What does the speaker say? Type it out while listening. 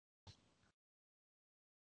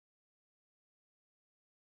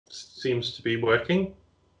seems to be working.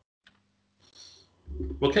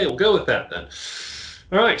 Okay, we'll go with that then.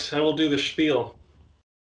 All right, I will do the spiel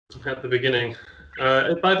at the beginning.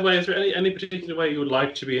 By the way, is there any particular way you would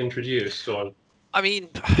like to be introduced? Or I mean,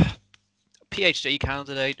 PhD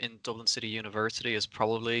candidate in Dublin City University is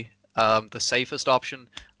probably the safest option.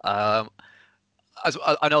 As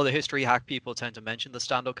I know the history hack people tend to mention the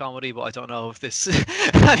stand-up comedy, but I don't know if this.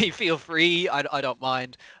 I mean, feel free. I don't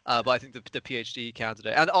mind. But I think the PhD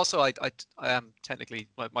candidate, and also I am technically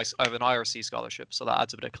I have an IRC scholarship, so that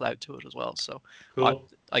adds a bit of clout to it as well. So cool.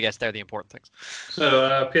 I guess they're the important things.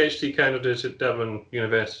 So PhD candidate at Dublin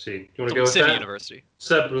University. You want to go with City that? University.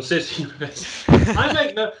 Dublin City University. I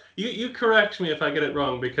make no. You correct me if I get it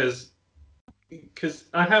wrong because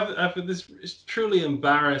I have this truly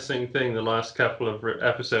embarrassing thing the last couple of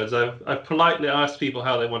episodes. I've politely asked people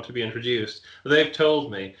how they want to be introduced. They've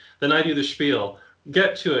told me. Then I do the spiel,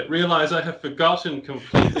 get to it, realize I have forgotten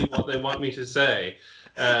completely what they want me to say,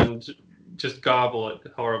 and just garble it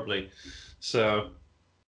horribly. So,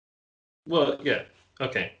 well, yeah.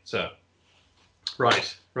 Okay, so,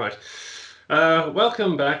 right.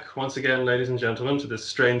 Welcome back once again, ladies and gentlemen, to this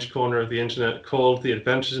strange corner of the internet called the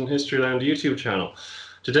Adventures in Historyland YouTube channel.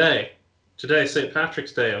 Today, St.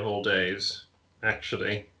 Patrick's Day of all days,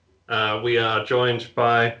 actually, we are joined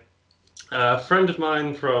by a friend of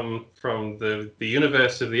mine from the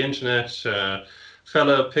universe of the internet,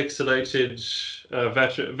 fellow pixelated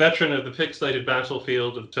veteran of the pixelated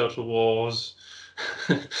battlefield of Total Wars,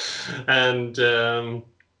 and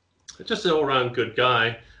just an all-round good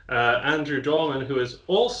guy. Andrew Dormann, who is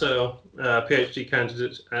also a PhD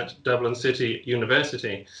candidate at Dublin City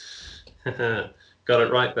University. Got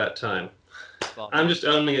it right that time. I'm just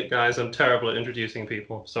owning it, guys. I'm terrible at introducing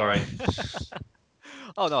people. Sorry.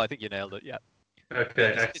 Oh, no, I think you nailed it, yeah.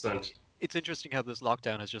 Okay, excellent. It's interesting how this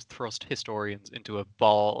lockdown has just thrust historians into a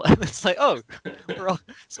ball. And it's like, oh,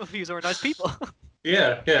 some of you are nice people.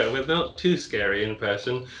 Yeah, we're not too scary in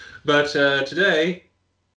person. But today,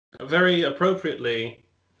 very appropriately,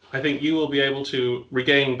 I think you will be able to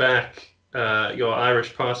regain back your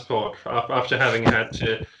Irish passport after having had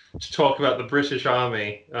to talk about the British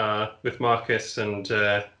Army with Marcus and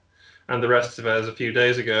the rest of us a few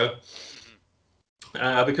days ago,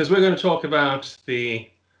 because we're going to talk about the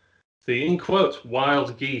in quote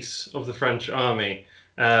wild geese of the French Army,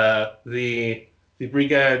 the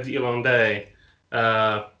Brigade Irlandais,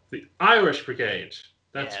 the Irish Brigade.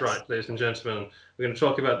 That's yes. Right, ladies and gentlemen. We're going to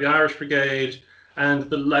talk about the Irish Brigade and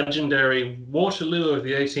the legendary Waterloo of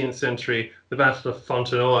the 18th century, the Battle of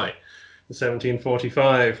Fontenoy in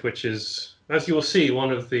 1745, which is, as you will see,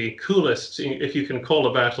 one of the coolest, if you can call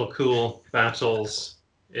a battle cool, battles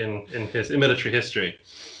in military history.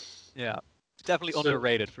 Yeah, definitely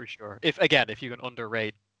underrated for sure. If you can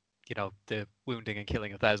underrate, the wounding and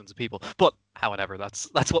killing of thousands of people. But however, that's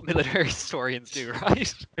what military historians do,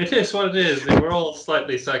 right? It is what it is. We're all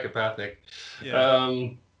slightly psychopathic. Yeah.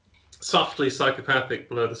 Softly psychopathic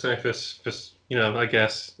below the surface, just, I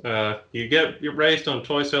guess. You're raised on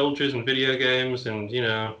toy soldiers and video games, and,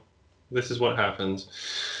 this is what happens.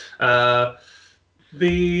 I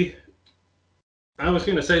was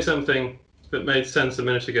going to say something that made sense a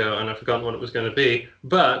minute ago, and I've forgotten what it was going to be,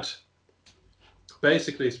 but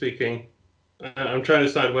basically speaking, I'm trying to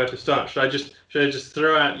decide where to start. Should I just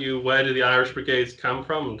throw at you, where do the Irish Brigades come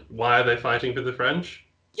from, and why are they fighting for the French?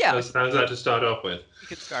 Yeah. How's that to start off with? We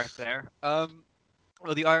can start there. Well,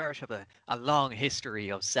 the Irish have a long history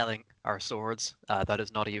of selling our swords. That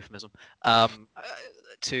is not a euphemism.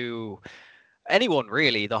 To anyone,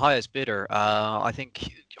 really, the highest bidder. I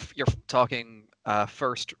think you're talking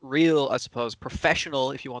first real, I suppose,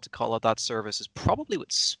 professional, if you want to call it that, service is probably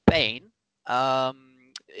with Spain.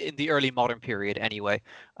 In the early modern period, anyway,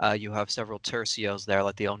 you have several tercios there,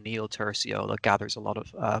 like the O'Neill tercio, that gathers a lot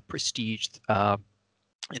of prestige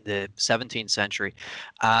in the 17th century,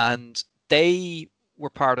 and they were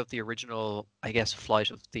part of the original, I guess, flight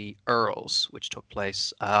of the Earls, which took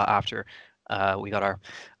place after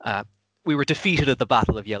we were defeated at the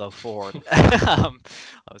Battle of Yellow Ford. I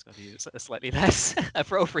was going to use a slightly less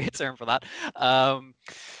appropriate term for that.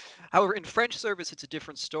 However, in French service, it's a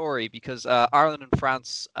different story because Ireland and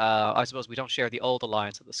France, I suppose we don't share the old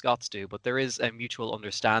alliance that the Scots do, but there is a mutual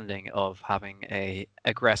understanding of having a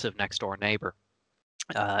aggressive next door neighbour.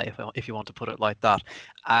 If you want to put it like that.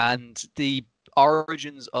 And the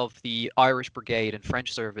origins of the Irish Brigade in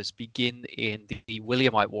French service begin in the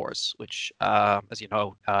Williamite Wars, which, as you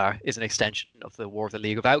know, is an extension of the War of the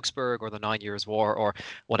League of Augsburg or the 9 Years' War or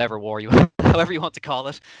whatever war however you want to call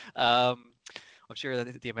it. I'm sure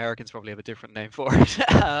that the Americans probably have a different name for it.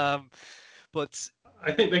 But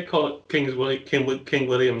I think they call it King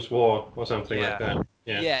William's War or something like Yeah, that.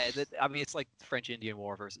 Yeah. yeah. I mean, it's like the French-Indian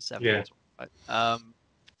War versus Seven Yeah. Years' War. Right?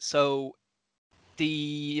 So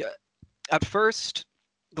the at first,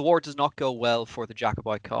 the war does not go well for the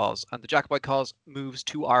Jacobite cause, and the Jacobite cause moves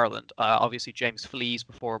to Ireland. Obviously, James flees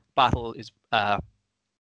before battle is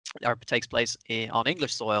or takes place on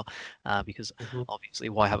English soil, because Mhm. obviously,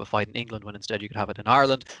 why have a fight in England when instead you could have it in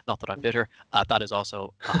Ireland? Not that I'm bitter. That is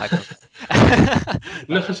also a hyperbole.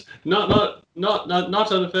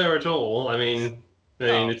 Not unfair at all. I mean,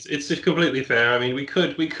 No. it's just completely fair. I mean, we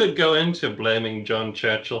could go into blaming John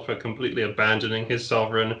Churchill for completely abandoning his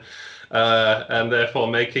sovereign, and therefore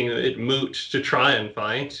making it moot to try and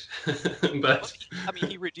fight. Well, But I mean,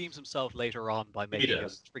 he redeems himself later on by he making the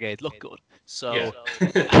does. Brigade look good. Yeah. So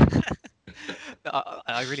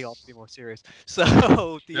I really ought to be more serious. So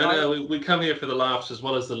the No, no, Ireland. we come here for the laughs as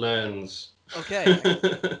well as the learns. Okay,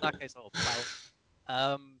 in that case, I'll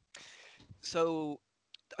plow. Um, so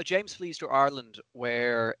James flees to Ireland,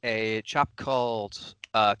 where a chap called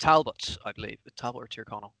Talbot, I believe, Talbot or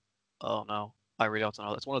Tyrconnell. Oh no, I really ought to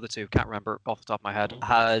know. It's one of the two. Can't remember off the top of my head.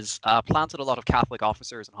 Has planted a lot of Catholic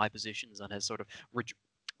officers in high positions and has sort of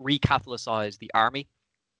recatholicized the army.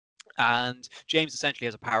 And James essentially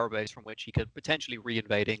has a power base from which he could potentially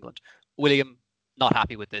reinvade England. William, not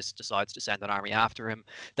happy with this, decides to send an army after him.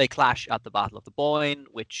 They clash at the Battle of the Boyne,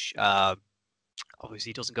 which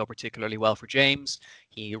obviously doesn't go particularly well for James.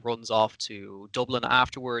 He runs off to Dublin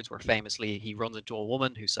afterwards, where famously he runs into a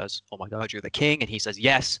woman who says, "Oh my God, you're the king." And he says,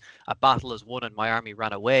 "Yes, a battle is won and my army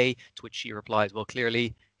ran away." To which she replies, "Well,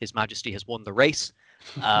 clearly His Majesty has won the race."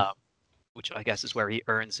 Uh, which I guess is where he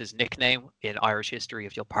earns his nickname in Irish history.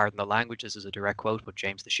 If you'll pardon the language, this is a direct quote, but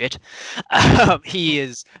James the shit. He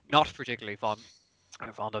is not particularly fond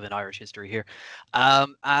of in Irish history here.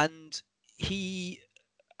 And he,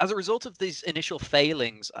 as a result of these initial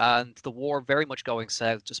failings and the war very much going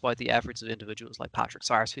south, despite the efforts of individuals like Patrick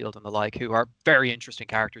Sarsfield and the like, who are very interesting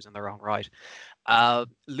characters in their own right,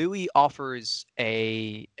 Louis offers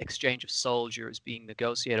a exchange of soldiers being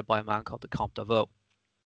negotiated by a man called the Comte de Vaux.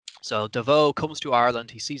 So Devoe comes to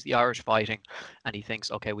Ireland, he sees the Irish fighting, and he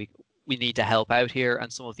thinks, okay, we need to help out here,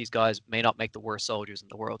 and some of these guys may not make the worst soldiers in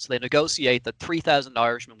the world. So they negotiate that 3,000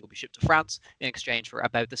 Irishmen will be shipped to France in exchange for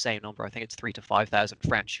about the same number. I think it's 3 to 5,000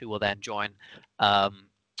 French who will then join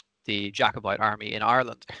the Jacobite army in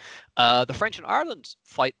Ireland. The French in Ireland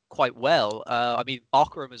fight quite well. I mean,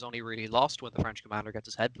 Aughrim is only really lost when the French commander gets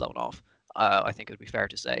his head blown off. I think it would be fair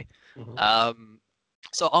to say. Mhm.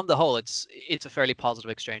 So on the whole, it's a fairly positive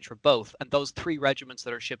exchange for both. And those three regiments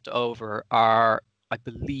that are shipped over are, I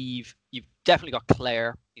believe, you've definitely got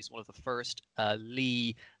Clare. He's one of the first.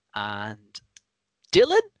 Lee and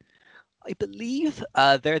Dylan, I believe.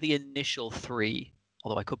 They're the initial three,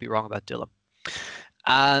 although I could be wrong about Dylan.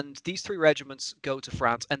 And these three regiments go to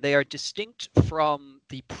France, and they are distinct from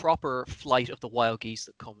the proper flight of the wild geese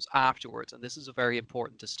that comes afterwards. And this is a very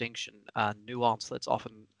important distinction and nuance that's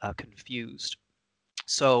often confused.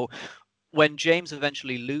 So when James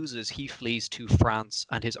eventually loses, he flees to France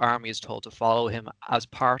and his army is told to follow him as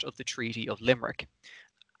part of the Treaty of Limerick.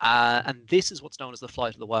 And this is what's known as the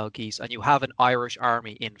Flight of the Wild Geese. And you have an Irish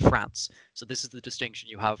army in France. So this is the distinction.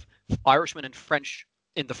 You have Irishmen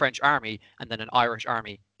in the French army and then an Irish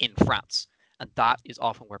army in France. And that is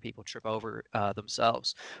often where people trip over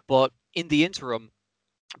themselves. But in the interim,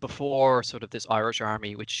 before sort of this Irish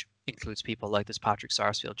army, which includes people like this Patrick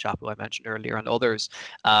Sarsfield chap who I mentioned earlier and others,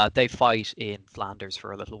 they fight in Flanders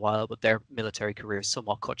for a little while, but their military career is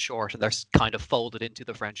somewhat cut short and they're kind of folded into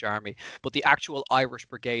the French army. But the actual Irish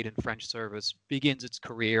Brigade in French service begins its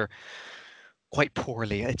career quite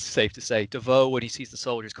poorly, it's safe to say. Devoe, when he sees the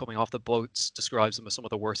soldiers coming off the boats, describes them as some of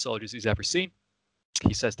the worst soldiers he's ever seen.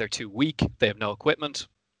 He says they're too weak, they have no equipment.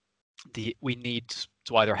 We need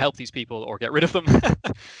to either help these people or get rid of them.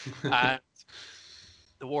 And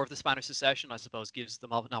the War of the Spanish Succession, I suppose, gives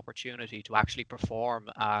them an opportunity to actually perform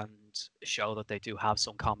and show that they do have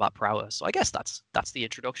some combat prowess. So I guess that's the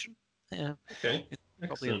introduction. Yeah, Okay, it's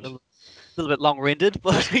probably a excellent. little bit long-winded,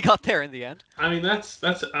 but we got there in the end. I mean, that's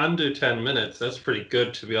under 10 minutes. That's pretty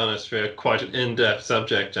good, to be honest, for quite an in-depth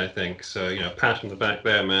subject, I think. So, pat on the back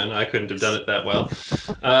there, man. I couldn't have done it that well.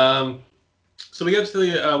 Um, so we get to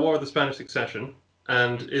the War of the Spanish Succession,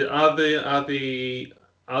 and are the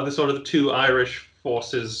sort of the two Irish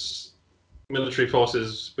forces, military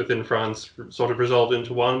forces within France, sort of resolved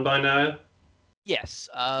into one by now? Yes,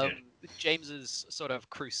 Yeah. James's sort of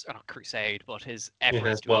not crusade, but his Yeah.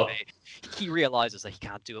 efforts to Well, invade, he realizes that he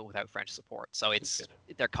can't do it without French support. So okay.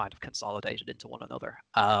 they're kind of consolidated into one another.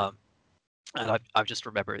 And I've just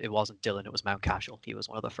remembered it wasn't Dylan, it was Mount Cashel. He was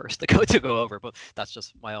one of the first to go over, but that's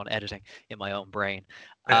just my own editing in my own brain.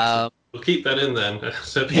 Excellent. We'll keep that in then,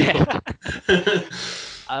 so people.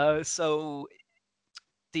 So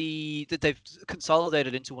they've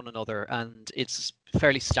consolidated into one another, and it's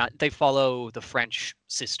fairly they follow the French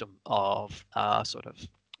system of sort of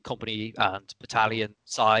company and battalion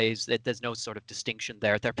size. There's no sort of distinction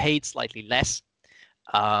there. They're paid slightly less.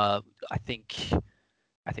 I think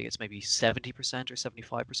it's maybe 70% or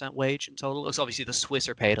 75% wage in total. So obviously the Swiss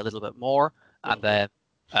are paid a little bit more, and then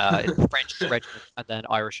French regiment, and then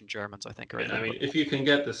Irish and Germans, I think, are. I mean, if you can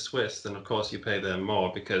get the Swiss, then of course you pay them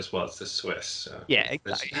more because, well, it's the Swiss. So yeah,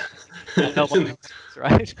 exactly.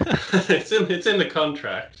 Right? it's in the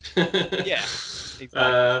contract. Yeah,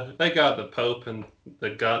 exactly. They got the Pope and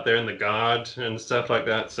they're in the guard and stuff like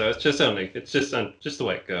that. So it's just the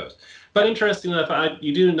way it goes. But interesting enough,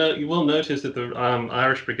 you will notice that the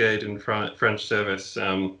Irish Brigade in French service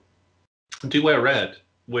do wear red,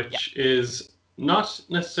 which is not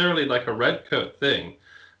necessarily like a red coat thing,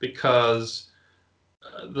 because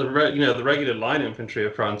the regular line infantry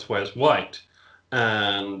of France wears white,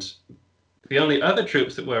 and the only other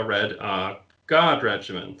troops that wear red are guard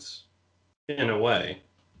regiments. In a way,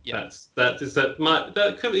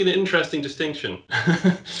 that could be an interesting distinction.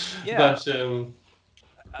 Yeah. But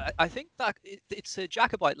I think that it's a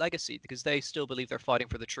Jacobite legacy, because they still believe they're fighting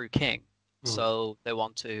for the true king. So they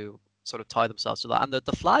want to sort of tie themselves to that. And the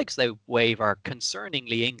flags they wave are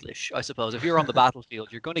concerningly English, I suppose. If you're on the battlefield,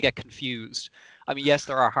 you're going to get confused. I mean, yes,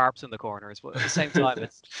 there are harps in the corners, but at the same time,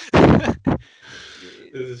 it's...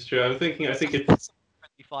 This is true. I think it's...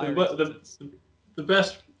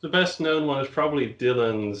 The best known one is probably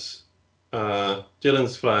Dylan's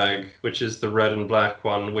flag, which is the red and black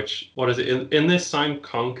one. What is it? In this sign,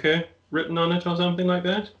 Conquer written on it or something like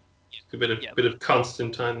that. A bit of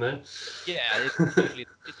Constantine there. Yeah, it's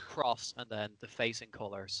cross and then the facing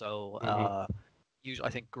color. So usually,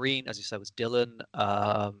 I think green, as you said, was Dylan.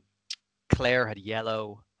 Claire had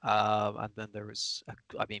yellow, and then there was,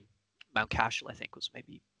 Mount Cashel, I think, was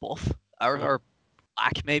maybe buff or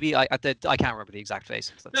black, maybe. I can't remember the exact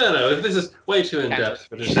facings. No, this is way too in depth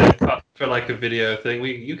for like a video thing.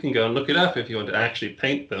 You can go and look it up if you want to actually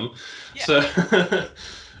paint them. Yeah.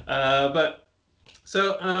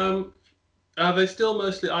 Are they still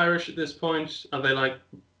mostly Irish at this point? Are they like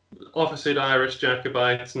officered Irish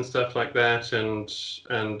Jacobites and stuff like that? And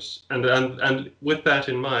with that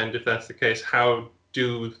in mind, if that's the case, how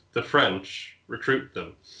do the French recruit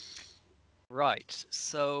them? Right.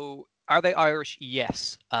 So are they Irish?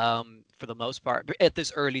 Yes. For the most part, at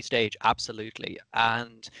this early stage, absolutely.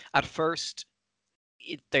 And at first,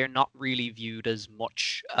 they're not really viewed as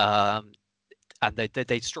much. And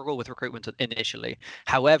they struggle with recruitment initially.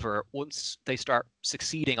 However, once they start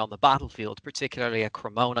succeeding on the battlefield, particularly at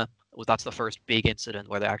Cremona, that's the first big incident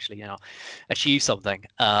where they actually, achieve something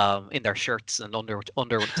in their shirts and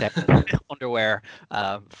underwear,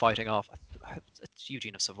 fighting off. It's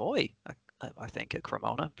Eugene of Savoy, I think, at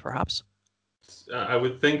Cremona, perhaps. I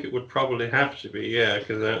would think it would probably have to be, yeah,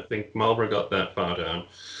 because I don't think Marlborough got that far down.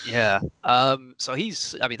 Yeah. So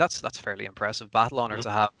that's fairly impressive battle honor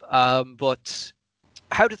to have. But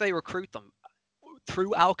how do they recruit them?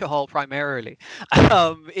 Through alcohol primarily.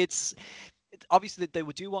 It's obviously they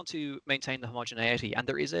do want to maintain the homogeneity, and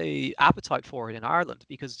there is a appetite for it in Ireland,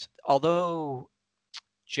 because although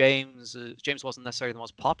James wasn't necessarily the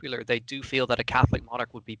most popular, they do feel that a Catholic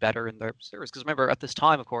monarch would be better in their service. Because remember, at this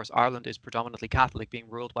time, of course, Ireland is predominantly Catholic, being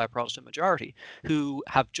ruled by a Protestant majority, who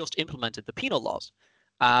have just implemented the penal laws.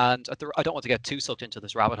 And I don't want to get too sucked into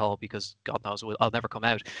this rabbit hole, because God knows I'll never come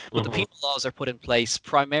out. But the penal laws are put in place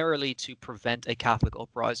primarily to prevent a Catholic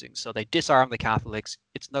uprising. So they disarm the Catholics.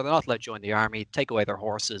 They're not allowed to join the army, take away their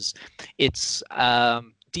horses. It's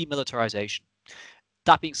demilitarization.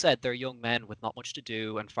 That being said, they're young men with not much to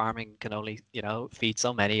do, and farming can only, feed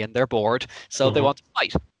so many, and they're bored, so they want to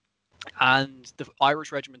fight. And the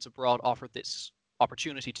Irish regiments abroad offered this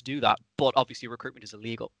opportunity to do that, but obviously recruitment is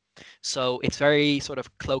illegal. So it's very sort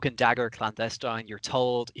of cloak and dagger, clandestine. You're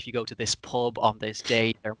told if you go to this pub on this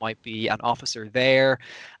date, there might be an officer there,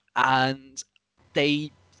 and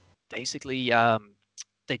they basically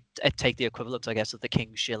they take the equivalent, I guess, of the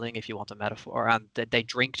king's shilling, if you want a metaphor, and they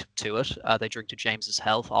drink to it. They drink to James's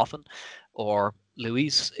health often, or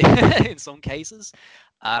Louis in some cases.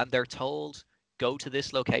 And they're told, go to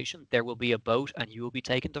this location, there will be a boat, and you will be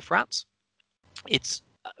taken to France. It's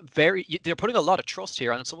they're putting a lot of trust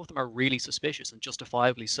here, and some of them are really suspicious, and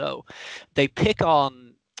justifiably so. They pick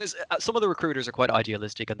on Some of the recruiters are quite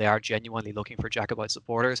idealistic and they are genuinely looking for Jacobite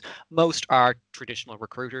supporters. Most are traditional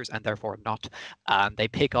recruiters and therefore not. They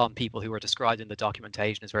pick on people who are described in the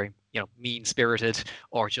documentation as very, mean-spirited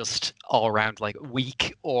or just all around like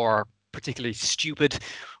weak or particularly stupid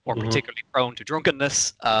or particularly prone to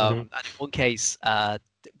drunkenness. And in one case,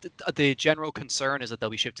 the general concern is that they'll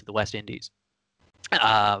be shipped to the West Indies.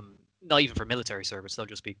 Not even for military service, they'll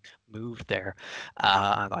just be moved there.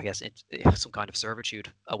 And I guess some kind of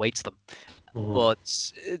servitude awaits them.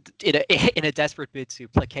 But in a desperate bid to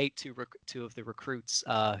placate two of the recruits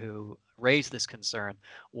who raised this concern,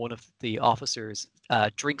 one of the officers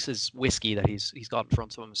drinks his whiskey that he's got in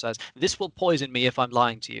front of him and says, "This will poison me if I'm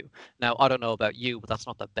lying to you." Now, I don't know about you, but that's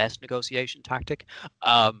not the best negotiation tactic,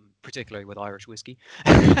 particularly with Irish whiskey.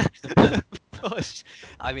 But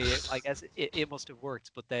I mean, I guess it must have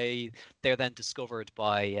worked. But they're then discovered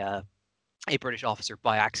by a British officer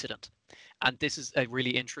by accident. And this is a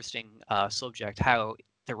really interesting subject, how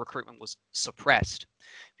the recruitment was suppressed,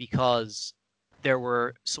 because there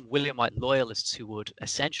were some Williamite loyalists who would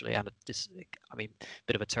essentially, and this, I mean,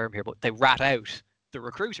 bit of a term here, but they rat out the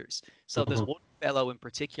recruiters. So there's one fellow in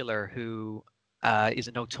particular who is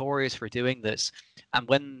notorious for doing this. And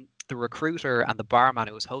when the recruiter and the barman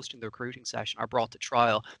who was hosting the recruiting session are brought to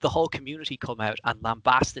trial, the whole community come out and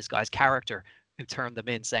lambast this guy's character, who turned them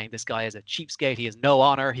in, saying this guy is a cheapskate, he has no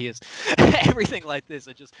honor, he is everything like this,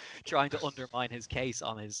 and just trying to undermine his case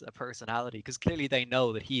on his personality, because clearly they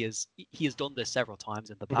know that he has done this several times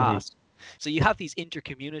in the past. So you have these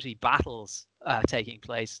inter-community battles taking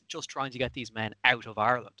place, just trying to get these men out of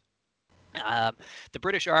Ireland. The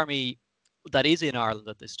British Army that is in Ireland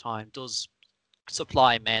at this time does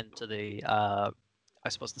supply men to the I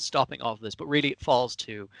suppose the stopping of this, but really it falls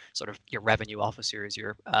to sort of your revenue officers,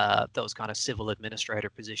 your those kind of civil administrator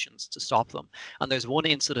positions to stop them. And there's one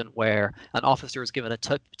incident where an officer is given a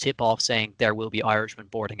tip off saying there will be Irishmen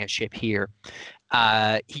boarding a ship here.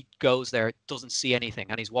 He goes there, doesn't see anything,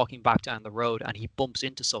 and he's walking back down the road and he bumps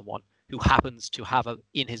into someone who happens to have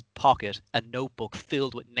in his pocket a notebook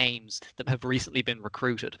filled with names that have recently been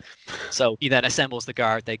recruited. So he then assembles the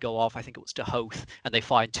guard, they go off, I think it was to Howth, and they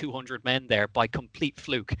find 200 men there by complete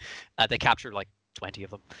fluke. They capture like 20 of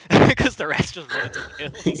them because the rest just run into the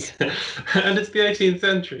hills. And it's the 18th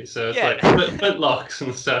century, so it's like flintlocks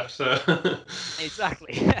and stuff. So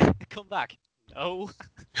exactly. Come back. No.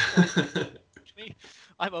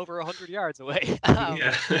 I'm over 100 yards away.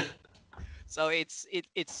 So it's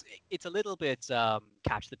a little bit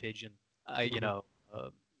catch the pigeon,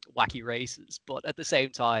 wacky races, but at the same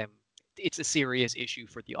time, it's a serious issue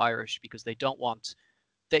for the Irish because they don't want,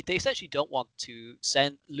 they essentially don't want to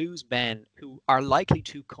lose men who are likely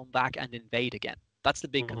to come back and invade again. That's the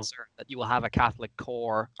big concern, that you will have a Catholic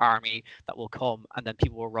core army that will come and then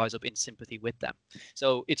people will rise up in sympathy with them.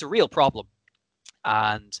 So it's a real problem.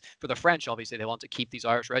 And for the French, obviously, they want to keep these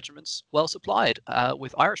Irish regiments well supplied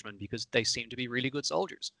with Irishmen because they seem to be really good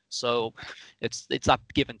soldiers. So it's that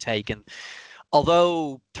give and take. And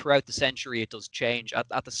although throughout the century it does change,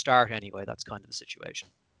 at the start anyway, that's kind of the situation.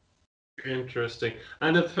 Interesting.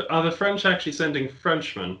 And are the French actually sending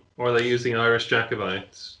Frenchmen, or are they using Irish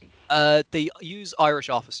Jacobites? They use Irish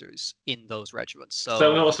officers in those regiments. So that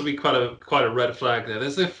would also be quite a red flag there.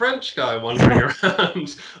 There's a French guy wandering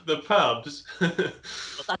around the pubs.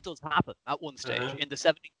 But that does happen at one stage. In the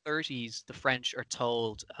 1730s, the French are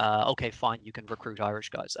told, okay, fine, you can recruit Irish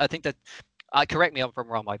guys. I think that, correct me if I'm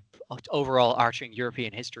wrong, my overall arching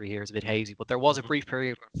European history here is a bit hazy, but there was a brief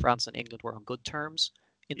period when France and England were on good terms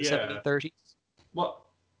in the 1730s. Well,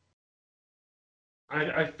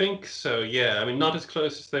 I think so, yeah. I mean, not as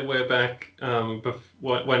close as they were back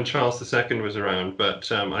when Charles II was around, but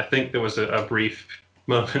I think there was a brief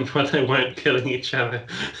moment when they weren't killing each other.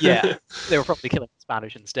 Yeah, they were probably killing the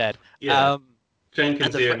Spanish instead. Yeah,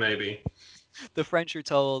 Jenkins here, maybe. The French are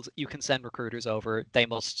told, you can send recruiters over. You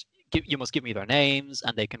must give me their names,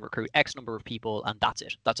 and they can recruit X number of people, and that's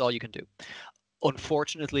it. That's all you can do.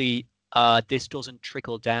 Unfortunately, this doesn't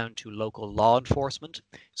trickle down to local law enforcement.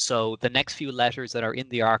 So the next few letters that are in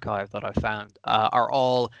the archive that I found are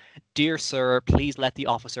all, "Dear sir, please let the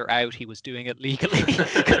officer out. He was doing it legally."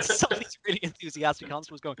 Because some of these really enthusiastic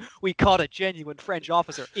constables going, "We caught a genuine French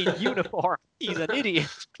officer in uniform. He's an idiot,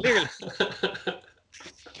 clearly."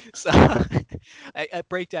 So a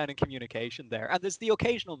breakdown in communication there. And there's the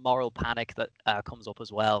occasional moral panic that comes up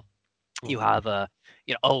as well. You have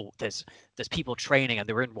there's people training and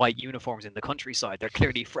they're in white uniforms in the countryside. They're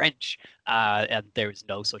clearly French, and there's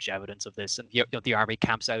no such evidence of this. And the army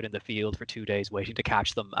camps out in the field for 2 days waiting to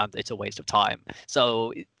catch them, and it's a waste of time.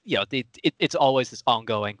 So it's always this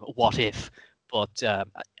ongoing what if. But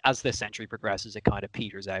as the century progresses, it kind of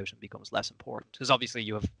peters out and becomes less important. Because obviously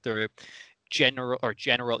you have the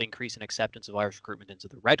general increase in acceptance of Irish recruitment into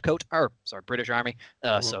the British Army.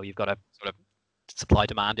 So you've got a sort of supply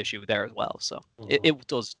demand issue there as well. So it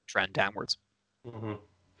does trend downwards.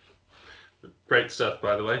 Great stuff,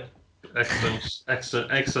 by the way. Excellent.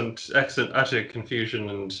 Utter confusion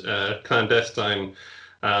and clandestine.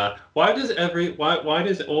 Why does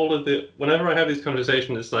all of the, whenever I have these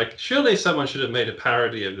conversations, it's like, surely someone should have made a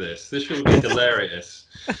parody of this. This would be hilarious.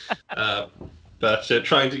 But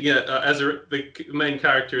trying to the main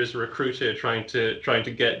character is a recruiter trying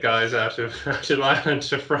to get guys out of Ireland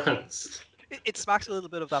to France. It smacks a little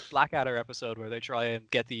bit of that Blackadder episode where they try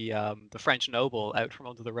and get the French noble out from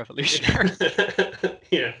under the revolutionaries.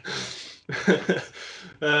 Yeah.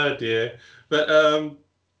 Oh dear. But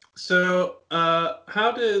so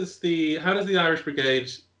how does the Irish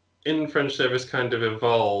Brigade in French service kind of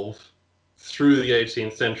evolve through the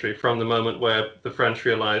 18th century, from the moment where the French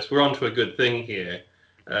realize we're onto a good thing here?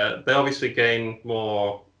 They obviously gain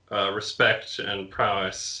more respect and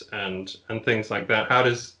prowess and things like that.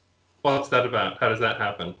 What's that about? How does that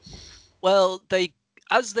happen? Well,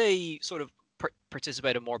 as they sort of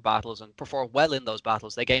participate in more battles and perform well in those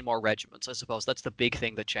battles, they gain more regiments. I suppose that's the big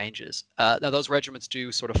thing that changes. Now, those regiments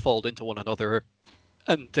do sort of fold into one another,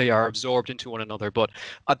 and they are absorbed into one another. But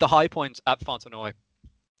at the high point at Fontenoy,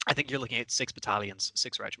 I think you're looking at 6 battalions,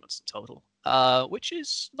 6 regiments in total, which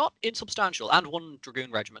is not insubstantial, and 1 dragoon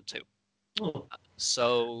regiment too. Oh.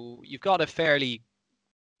 So you've got a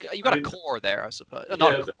core there, I suppose.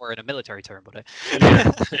 Not a core in a military term, but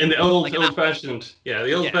in the old-fashioned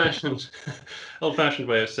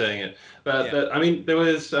way of saying it. But I mean, there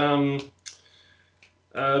was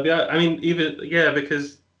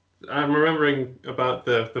because I'm remembering about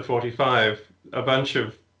the 45. A bunch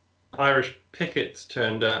of Irish pickets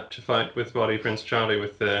turned up to fight with Bloody Prince Charlie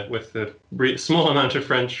with the small amount of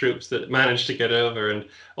French troops that managed to get over, and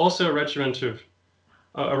also a regiment of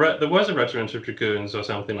there was a regiment of dragoons or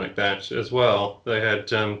something like that as well. They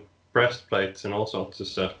had breastplates and all sorts of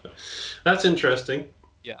stuff. That's interesting.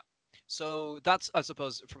 Yeah. So that's, I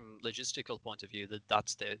suppose, from logistical point of view,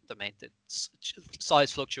 that's the main thing.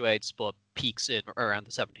 Size fluctuates, but peaks in around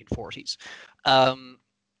the 1740s.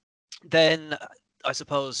 Then I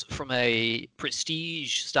suppose from a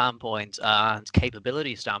prestige standpoint and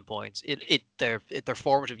capability standpoint, their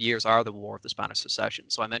formative years are the War of the Spanish Succession.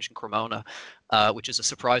 So I mentioned Cremona, which is a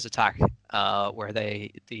surprise attack where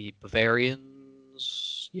the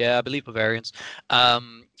Bavarians, I believe Bavarians,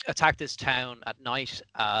 attack this town at night.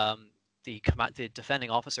 The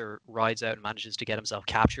defending officer rides out and manages to get himself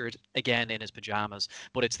captured, again in his pajamas.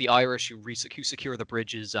 But it's the Irish who secure the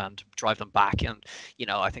bridges and drive them back. And,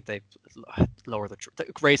 I think they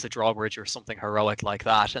raise the drawbridge or something heroic like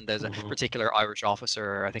that. And there's a particular Irish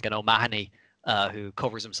officer, I think an O'Mahony, who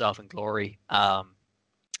covers himself in glory,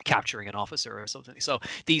 capturing an officer or something. So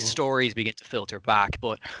these stories begin to filter back.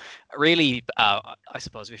 But really, I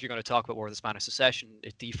suppose if you're going to talk about War of the Spanish Succession,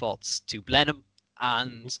 it defaults to Blenheim.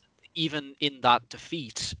 And even in that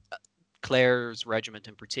defeat, Clare's regiment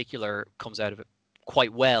in particular comes out of it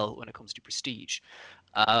quite well when it comes to prestige.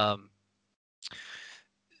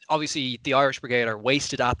 Obviously, the Irish Brigade are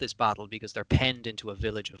wasted at this battle because they're penned into a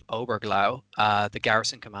village of Oberglau. The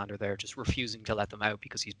garrison commander there just refusing to let them out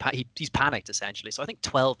because he's panicked, essentially. So I think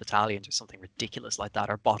 12 battalions or something ridiculous like that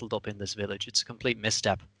are bottled up in this village. It's a complete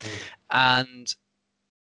misstep. And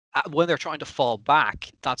when they're trying to fall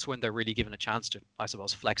back, that's when they're really given a chance to, I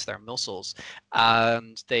suppose, flex their muscles.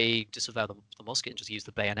 And they disavow the musket and just use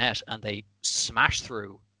the bayonet, and they smash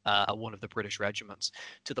through one of the British regiments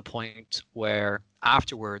to the point where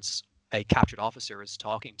afterwards a captured officer is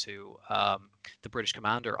talking to the British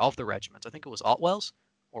commander of the regiment. I think it was Otwell's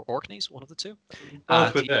or Orkney's, one of the two.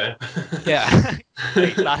 Both were there. Yeah.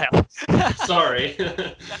 That helps. Sorry.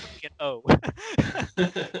 Definitely an O.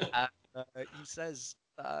 He says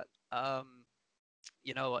that,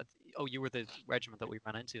 you were the regiment that we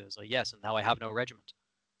ran into. I was like, yes, and now I have no regiment.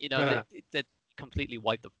 They completely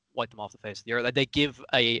wipe them off the face of the earth. They give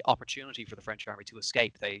a opportunity for the French army to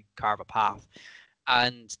escape. They carve a path,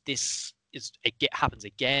 and this happens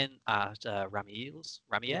again at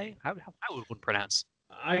Ramier. How would one pronounce?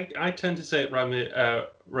 I tend to say it Rami or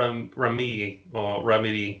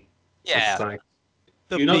Ramidi. Yeah, like,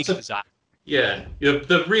 the big disaster. Yeah,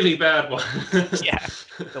 the really bad one. Yeah,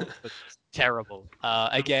 terrible.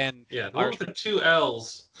 Again, yeah, the one with the 2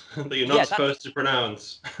 L's that you're not supposed to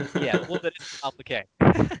pronounce. Yeah, the one that is applique.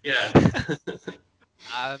 Yeah.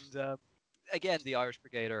 And again, the Irish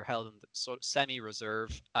Brigade are held in sort of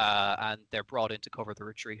semi-reserve, and they're brought in to cover the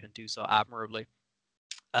retreat and do so admirably.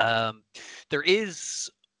 There is,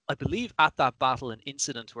 I believe, at that battle, an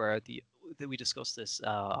incident where we discussed this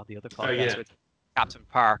on the other Oh podcast yeah. with Captain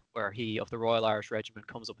Park, where he of the Royal Irish Regiment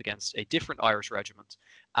comes up against a different Irish regiment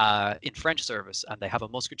in French service, and they have a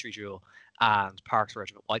musketry duel, and Park's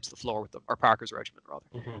regiment wipes the floor with them, or Parker's regiment rather,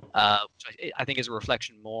 which I think is a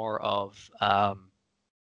reflection more of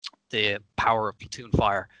the power of platoon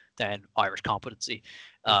fire than Irish competency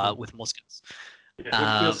with muskets.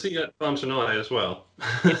 Yeah, we'll see at Fontenoy as well.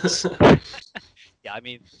 Yes. Yeah, I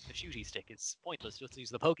mean, the shooty stick is pointless. Just use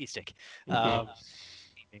the pokey stick.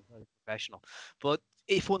 Being very professional. But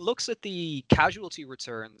if one looks at the casualty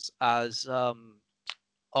returns as, I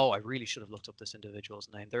really should have looked up this individual's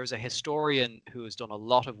name. There's a historian who has done a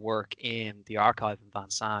lot of work in the archive in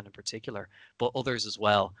Vincennes in particular, but others as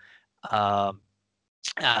well.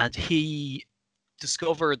 And he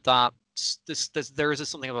discovered that there is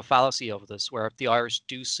something of a fallacy of this, where the Irish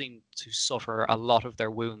do seem to suffer a lot of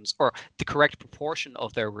their wounds, or the correct proportion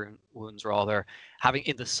of their wounds rather, having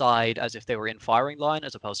in the side as if they were in firing line,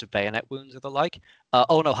 as opposed to bayonet wounds or the like.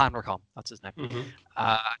 Hanricom, that's his name.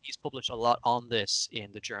 He's published a lot on this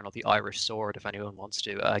in the journal The Irish Sword, if anyone wants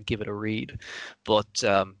to give it a read. But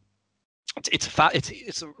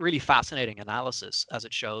it's a really fascinating analysis, as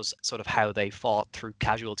it shows sort of how they fought through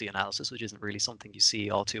casualty analysis, which isn't really something you see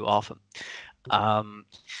all too often.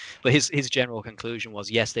 But his general conclusion was,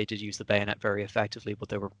 yes, they did use the bayonet very effectively, but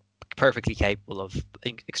they were perfectly capable of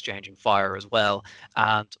exchanging fire as well.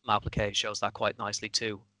 And Malplaquet shows that quite nicely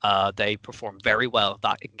too. They performed very well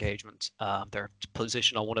that engagement. They're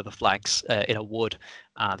positioned on one of the flanks in a wood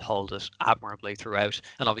and hold it admirably throughout.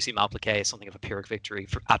 And obviously Malplaquet is something of a Pyrrhic victory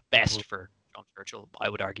at best for John Churchill. I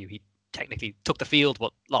would argue he technically took the field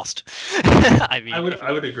but lost. I mean, I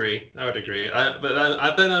would agree.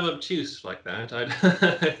 But then I'm obtuse like that.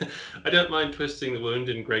 I don't mind twisting the wound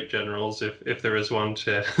in great generals if there is one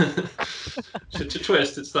to to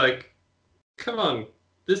twist. It's like, come on,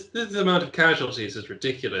 this amount of casualties is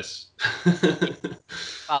ridiculous.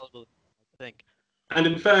 Fallible, I think. And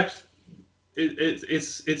in fact,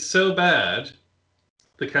 it's so bad,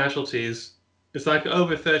 the casualties. It's like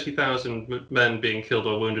over 30,000 men being killed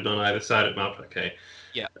or wounded on either side at Malplaquet.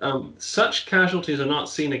 Yeah. Such casualties are not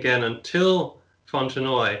seen again until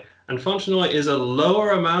Fontenoy, and Fontenoy is a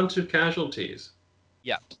lower amount of casualties.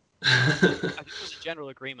 Yeah. I think there's a general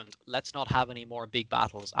agreement. Let's not have any more big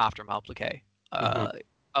battles after Malplaquet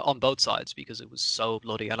on both sides, because it was so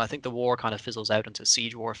bloody. And I think the war kind of fizzles out into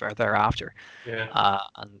siege warfare thereafter. Yeah.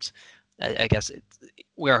 And I guess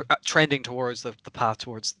we're trending towards the path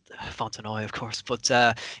towards Fontenoy, of course. But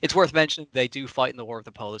it's worth mentioning they do fight in the War of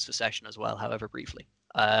the Polish Succession as well, however briefly.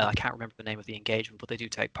 I can't remember the name of the engagement, but they do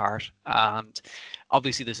take part. And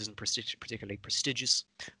obviously this isn't particularly prestigious,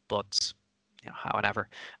 but however.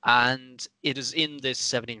 And it is in this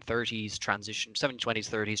 1720s,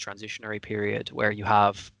 30s transitionary period where you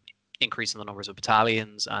have increase in the numbers of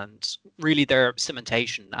battalions and really their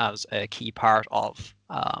cementation as a key part of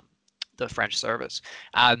the French service,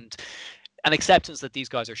 and an acceptance that these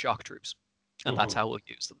guys are shock troops, and that's how we'll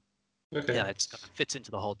use them. Okay. Yeah, it kind of fits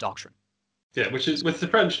into the whole doctrine. Yeah, which is with the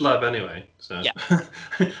French love anyway. So yeah.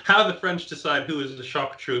 How the French decide who is a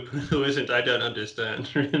shock troop and who isn't, I don't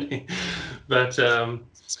understand really. But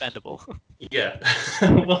expendable. Yeah.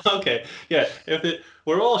 Well, okay. Yeah.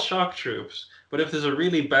 We're all shock troops, but if there's a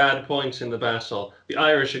really bad point in the battle, the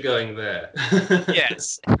Irish are going there.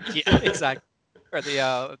 Yes. Yeah. Exactly. Or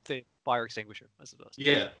the fire extinguisher, I suppose.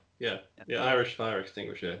 Yeah. Irish fire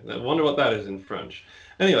extinguisher. I wonder what that is in French.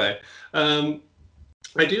 Anyway,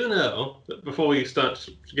 I do know that before we start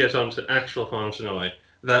to get on to actual Fontenoy,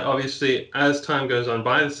 that obviously as time goes on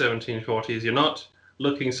by the 1740s, you're not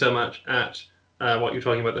looking so much at what you're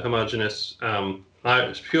talking about, the homogenous,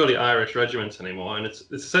 purely Irish regiments anymore. And it's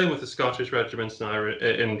the same with the Scottish regiments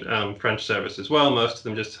in French service as well. Most of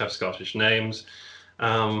them just have Scottish names,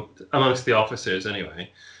 amongst the officers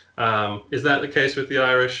anyway. Is that the case with the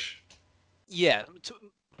Irish? Yeah,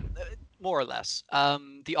 more or less.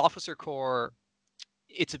 The officer corps,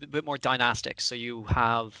 it's a bit more dynastic. So you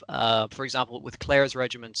have, for example, with Clare's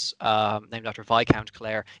regiments, named after Viscount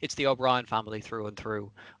Clare, it's the O'Brien family through and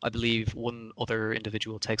through. I believe one other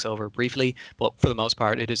individual takes over briefly, but for the most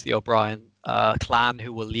part, it is the O'Brien clan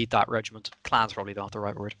who will lead that regiment. Clan's probably not the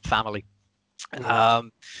right word. Family.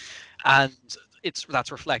 And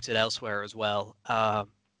that's reflected elsewhere as well.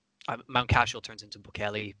 Mount Cashel turns into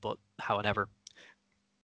Bukelly, but however,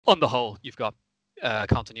 on the whole, you've got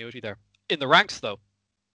continuity there. In the ranks, though,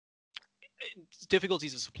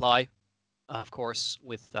 difficulties of supply, of course,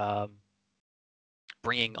 with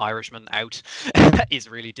bringing Irishmen out is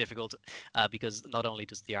really difficult because not only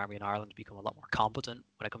does the army in Ireland become a lot more competent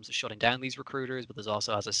when it comes to shutting down these recruiters, but there's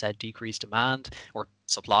also, as I said, decreased demand or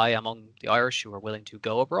supply among the Irish who are willing to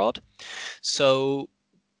go abroad. So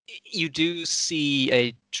you do see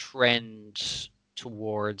a trend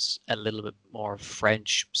towards a little bit more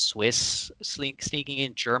French, Swiss sneaking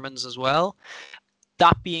in, Germans as well.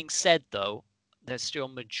 That being said, though, there's still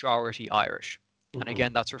majority Irish. And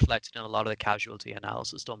again, that's reflected in a lot of the casualty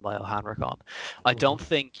analysis done by O'Hanrahan. I don't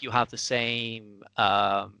think you have the same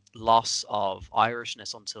loss of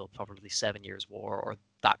Irishness until probably 7 Years' War or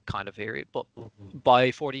that kind of period. But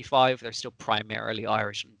by 45, they're still primarily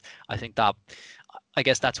Irish. And I think that, I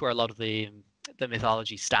guess that's where a lot of the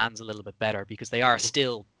mythology stands a little bit better, because they are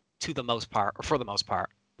still, to the most part, or for the most part,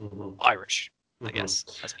 Irish. I guess.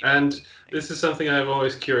 And this is something I'm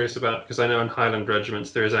always curious about, because I know in Highland regiments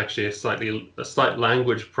there is actually a slight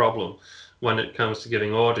language problem when it comes to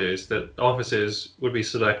giving orders, that officers would be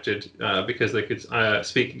selected because they could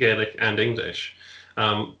speak Gaelic and English.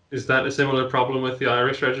 Is that a similar problem with the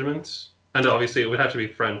Irish regiments? And obviously it would have to be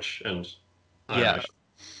French and Irish. Yeah.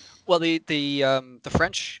 Well, the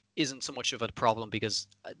French isn't so much of a problem, because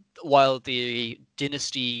while the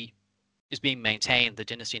dynasty is being maintained, the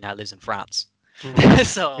dynasty now lives in France.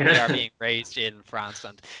 So they are being raised in France,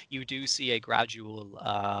 and you do see a gradual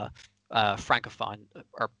francophone,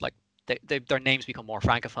 or like their names become more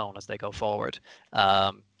francophone as they go forward.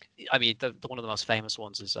 I mean, one of the most famous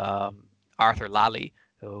ones is Arthur Lally,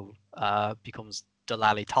 who becomes de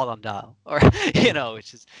Lally Tollendal, or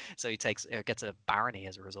which is, so he gets a barony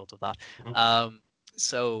as a result of that.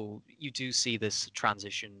 So you do see this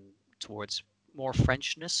transition towards more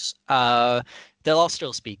Frenchness. They'll all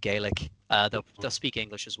still speak Gaelic. They'll speak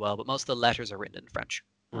English as well, but most of the letters are written in French.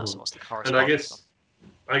 So most of the correspondence.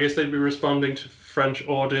 And I guess they'd be responding to French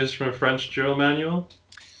orders from a French drill manual.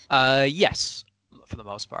 Yes, for the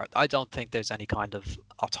most part. I don't think there's any kind of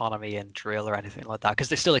autonomy in drill or anything like that, because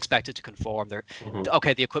they're still expected to conform. They're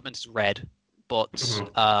okay. The equipment's red, but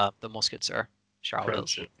the muskets are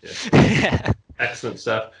Charleville's. Yeah. Excellent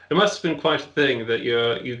stuff. It must have been quite a thing that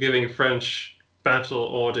you're giving French battle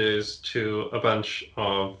orders to a bunch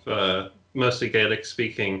of mostly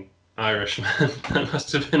Gaelic-speaking Irishmen. That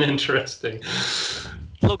must have been interesting.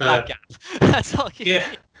 Plug that gap. That's all.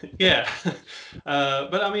 Yeah.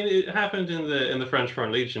 But I mean, it happened in the French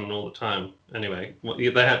Foreign Legion all the time. Anyway,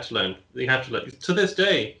 they had to learn. You have to learn. To this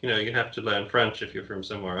day, you have to learn French if you're from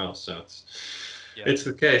somewhere else. So it's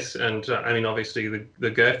the case. And I mean, obviously the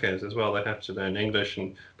Gurkhas as well, they have to learn English,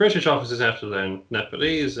 and British officers have to learn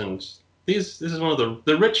Nepalese. And this is one of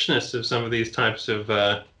the richness of some of these types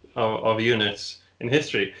of units in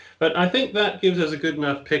history. But I think that gives us a good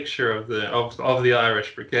enough picture of the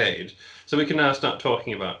Irish Brigade. So we can now start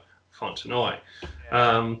talking about Fontenoy.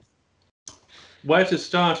 Where to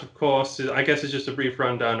start, of course, I guess is just a brief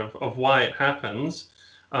rundown of why it happens.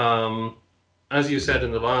 As you said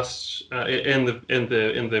in the last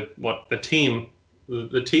the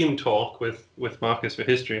team talk with Marcus for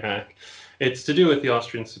History Hack, it's to do with the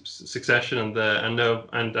Austrian succession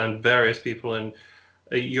and various people in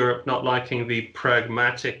Europe not liking the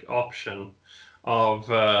pragmatic option of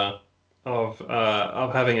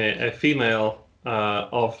having a female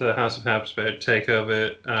of the House of Habsburg take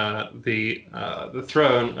over the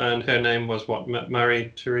throne, and her name was what,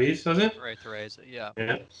 Marie Therese, was it? Marie Therese, yeah.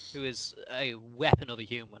 Who is a weapon of a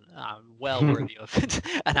human, well worthy of it.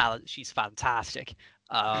 And she's fantastic.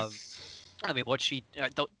 I mean, what she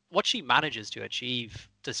manages to achieve,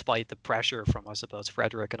 despite the pressure from, I suppose,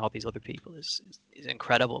 Frederick and all these other people, is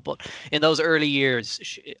incredible. But in those early years,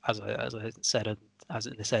 as I said in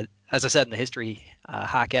the History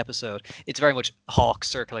Hack episode, it's very much hawk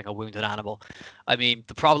circling a wounded animal. I mean,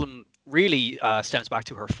 the problem really stems back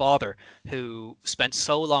to her father, who spent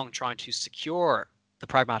so long trying to secure the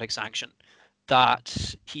Pragmatic Sanction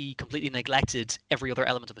that he completely neglected every other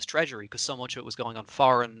element of his treasury, because so much of it was going on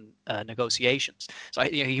foreign negotiations. So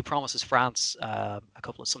he promises France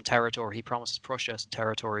some territory. He promises Prussia some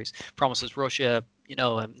territories. Promises Russia,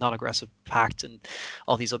 a non-aggressive pact, and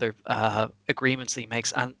all these other agreements that he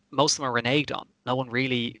makes, and most of them are reneged on. No one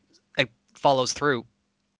really follows through.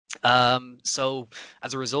 So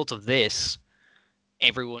as a result of this,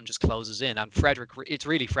 everyone just closes in, and it's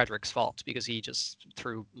really Frederick's fault, because he just,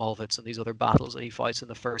 through Molwitz and these other battles that he fights in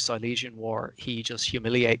the First Silesian War, he just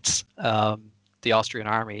humiliates the Austrian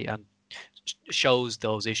army and shows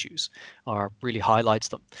those issues, or really highlights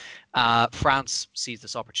them. France sees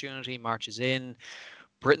this opportunity, marches in.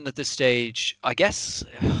 Britain at this stage, I guess,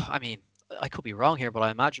 I mean, I could be wrong here, but I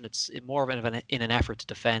imagine it's more of in an effort to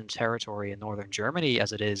defend territory in northern Germany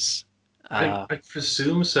as it is I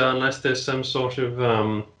presume so, unless there's some sort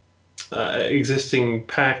of existing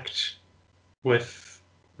pact with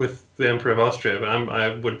the Emperor of Austria. But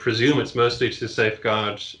I would presume it's mostly to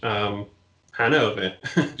safeguard Hanover.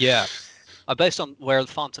 Yeah. Based on where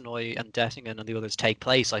Fontenoy and Dettingen and the others take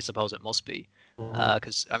place, I suppose it must be.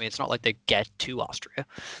 Because, I mean, it's not like they get to Austria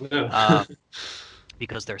No.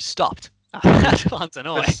 because they're stopped at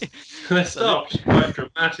Fontenoy. They're stopped quite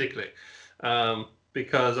dramatically.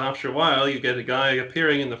 Because after a while, you get a guy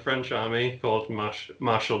appearing in the French army called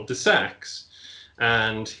Marshal de Saxe.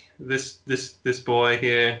 And this boy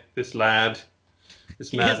here, this lad,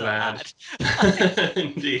 this mad lad.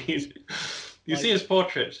 Indeed. You see his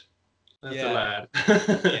portrait. That's a lad.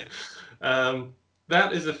 Yeah.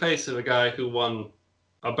 That is the face of a guy who won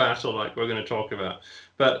a battle like we're going to talk about.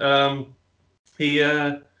 But he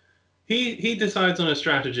decides on a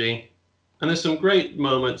strategy, and there's some great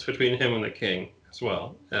moments between him and the king as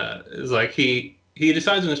well. It's like he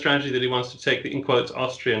decides on a strategy that he wants to take the, in quotes,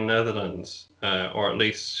 Austrian Netherlands, or at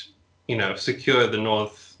least, secure the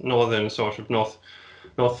northern sort of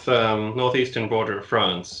northeastern border of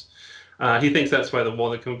France. He thinks that's where the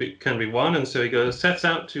war can be won, and so he sets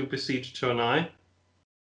out to besiege Tournai.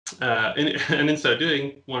 And in so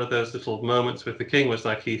doing, one of those little moments with the king was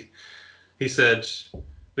like he said,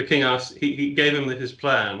 the king asked, he gave him his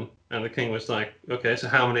plan, and the king was like, okay, so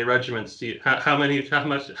how many regiments do you, how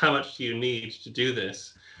much do you need to do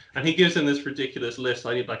this? And he gives him this ridiculous list.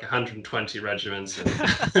 I need like 120 regiments.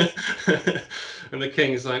 And the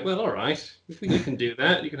king is like, well, all right, you can do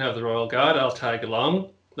that. You can have the royal guard. I'll tag along.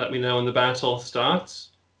 Let me know when the battle starts.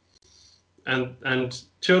 And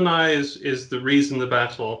Tournai is the reason the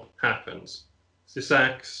battle happens.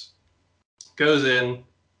 Saxe goes in,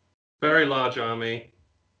 very large army,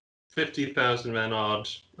 50,000 men odd,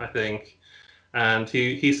 I think, and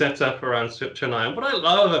he sets up around Tournai. And what I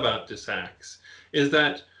love about de Saxe is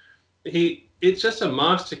that it's just a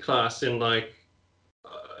masterclass in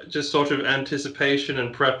just sort of anticipation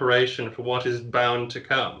and preparation for what is bound to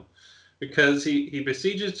come. Because he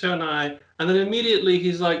besieges Tournai, and then immediately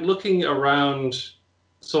he's like looking around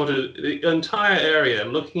sort of the entire area,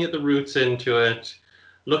 looking at the routes into it,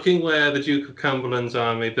 looking where the Duke of Cumberland's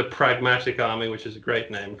army, the Pragmatic Army, which is a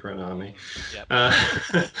great name for an army, Yep.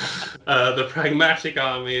 The Pragmatic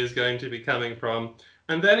Army is going to be coming from.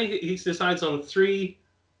 And then he decides on three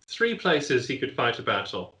places he could fight a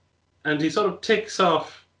battle. And he sort of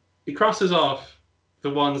crosses off the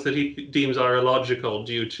ones that he deems are illogical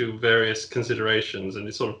due to various considerations, and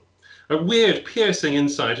it's sort of a weird, piercing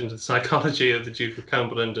insight into the psychology of the Duke of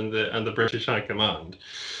Cumberland and the British High Command.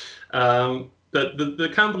 But the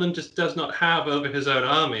Cumberland just does not have over his own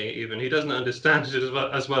army. Even he doesn't understand it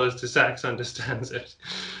as well as de Saxe understands it.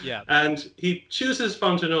 Yeah. And he chooses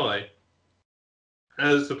Fontenoy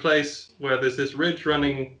as the place where there's this ridge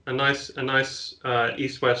running, a nice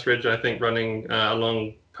east-west ridge, I think, running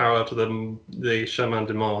along parallel to the Chemin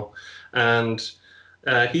de Mont, and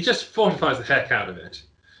he just fortifies the heck out of it,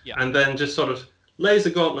 and then just sort of lays the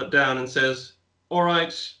gauntlet down and says, all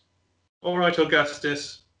right,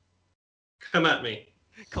 Augustus, come at me.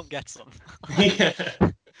 Come get some. Yeah.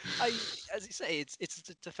 As you say, it's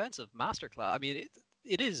a defensive masterclass. I mean,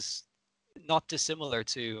 it is not dissimilar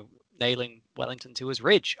to nailing Wellington to his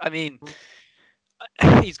ridge. I mean,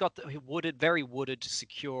 he's got the very wooded,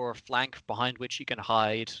 secure flank behind which he can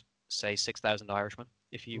hide, say, 6,000 Irishmen,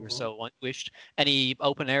 if you were so wished. Any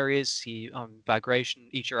open areas, Bagration,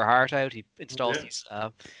 eat your heart out. He installs these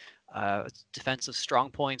defensive strong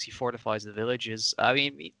points. He fortifies the villages. I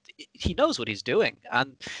mean, he knows what he's doing.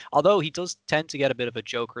 And although he does tend to get a bit of a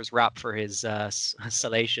joker's rap for his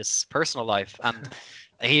salacious personal life, and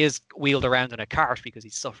he is wheeled around in a cart because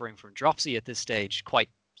he's suffering from dropsy at this stage quite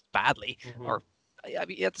badly, or I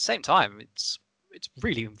mean, at the same time, it's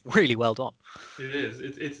really, really well done. It is.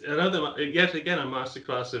 It's another, yet again, a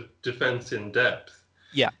masterclass of defense in depth.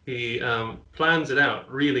 Yeah. He plans it out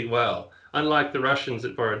really well. Unlike the Russians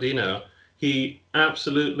at Borodino, he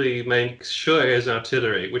absolutely makes sure his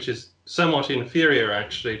artillery, which is somewhat inferior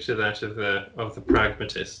actually to that of the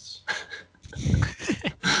pragmatists.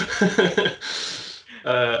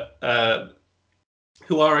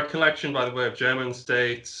 Who are a collection, by the way, of German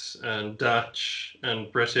states and Dutch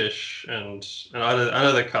and British and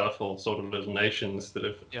other colourful sort of little nations that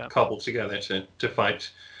have cobbled together to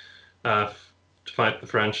fight the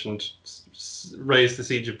French and raise the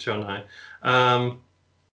siege of Tournai.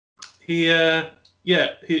 He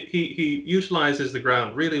utilizes the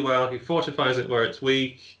ground really well. He fortifies it where it's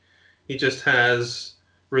weak. He just has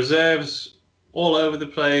reserves all over the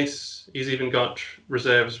place. He's even got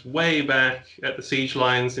reserves way back at the siege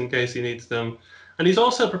lines in case he needs them. And he's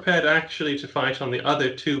also prepared actually to fight on the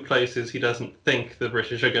other two places he doesn't think the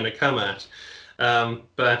British are going to come at.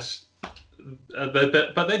 But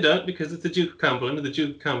they don't, because it's the Duke of Cumberland, and the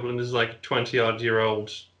Duke of Cumberland is like a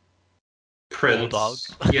 20-odd-year-old prince. Bulldog.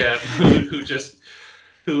 Yeah,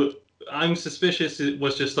 who I'm suspicious it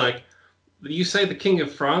was just like, you say the King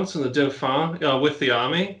of France and the Dauphin are with the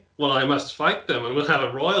army? Well, I must fight them, and we'll have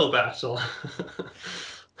a royal battle.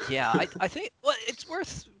 Yeah, I think, well, it's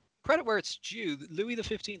worth credit where it's due. Louis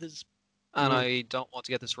XV is, and I don't want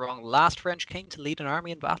to get this wrong, last French king to lead an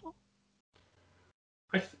army in battle?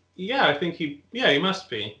 I think he must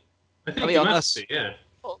be. I think he must be, yeah.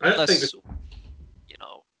 I don't think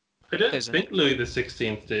I don't think Louis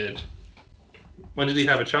XVI did. When did he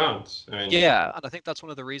have a chance? I mean, yeah, and I think that's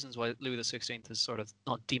one of the reasons why Louis XVI is sort of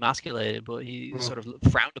not demasculated, but he's sort of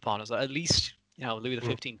frowned upon, as at least Louis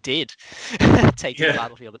XV did take to the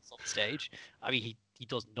battlefield at some stage. I mean, he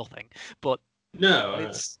does nothing, but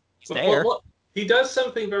he's there. Well, he does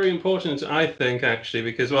something very important, I think, actually,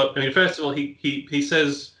 because first of all, he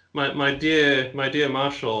says, my dear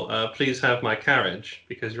Marshal, please have my carriage,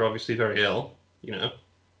 because you're obviously very ill.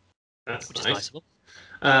 That's nice.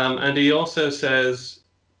 And he also says,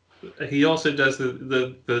 he also does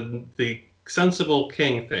the sensible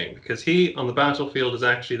king thing, because he on the battlefield is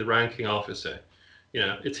actually the ranking officer.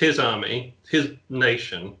 It's his army, his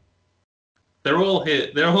nation. They're all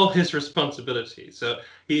his responsibility. So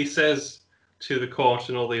he says to the court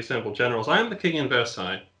and all the assembled generals, I am the king in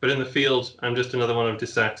Versailles, but in the field I'm just another one of de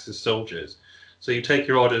Sax's soldiers. So you take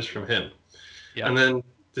your orders from him. Yeah. And then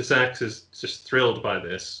de Sax is just thrilled by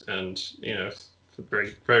this, and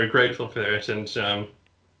very, very grateful for it. And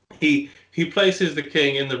he places the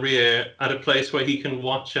king in the rear at a place where he can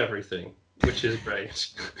watch everything, which is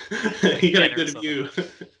great. He got a good view.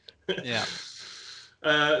 Yeah.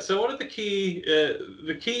 So what are the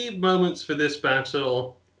key moments for this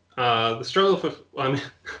battle? The struggle for,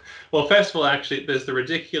 well, first of all, actually, there's the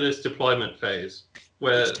ridiculous deployment phase,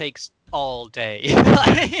 which takes all day.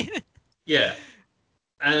 Yeah,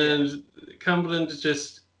 and Cumberland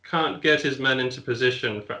just can't get his men into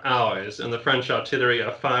position for hours, and the French artillery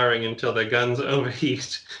are firing until their guns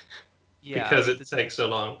overheat. Because it takes so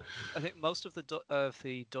long. I think most of the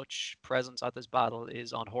Dutch presence at this battle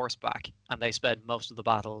is on horseback, and they spend most of the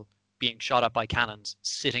battle being shot at by cannons,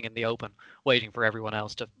 sitting in the open, waiting for everyone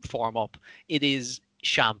else to form up. It is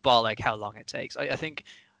shambolic how long it takes. I think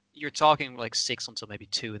you're talking like 6 until maybe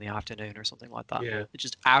 2 in the afternoon or something like that. Yeah. It's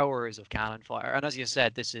just hours of cannon fire. And as you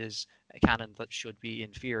said, this is a cannon that should be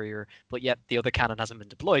inferior, but yet the other cannon hasn't been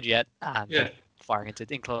deployed yet, and firing into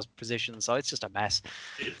enclosed positions, so it's just a mess.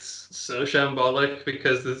 It's so shambolic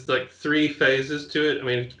because there's like 3 phases to it. I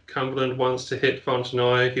mean, Cumberland wants to hit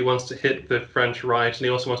Fontenoy, he wants to hit the French right, and he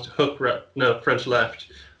also wants to French left,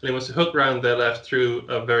 and he wants to hook round their left through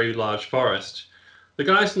a very large forest. The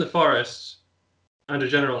guys in the forest, and a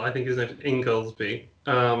general, I think his name is Ingoldsby,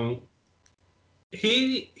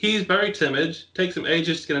 he's very timid, takes him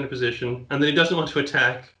ages to get into position, and then he doesn't want to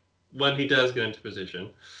attack when he does get into position.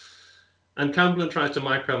 And Cumberland tries to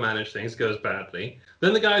micromanage things, goes badly.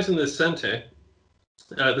 Then the guys in the center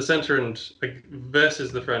and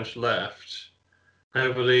versus the French left, I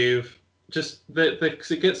believe, just they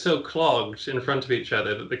get so clogged in front of each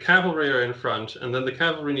other that the cavalry are in front, and then the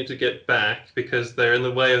cavalry need to get back because they're in the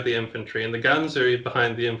way of the infantry, and the guns are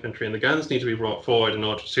behind the infantry, and the guns need to be brought forward in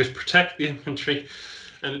order to protect the infantry,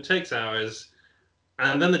 and it takes hours.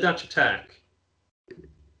 And then the Dutch attack,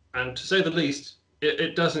 and to say the least,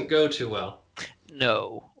 it doesn't go too well.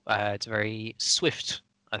 No, it's very swift,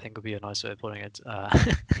 I think would be a nice way of putting it.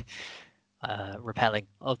 Repelling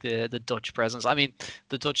of the Dutch presence. I mean,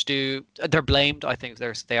 the Dutch they're blamed. I think they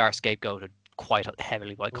are scapegoated quite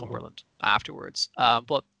heavily by Cumberland afterwards.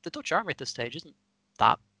 But the Dutch army at this stage isn't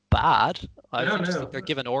that bad. I think they're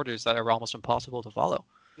given orders that are almost impossible to follow.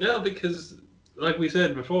 No, because like we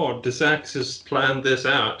said before, de Sax has planned this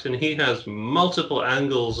out, and he has multiple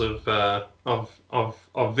angles of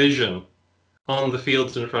vision on the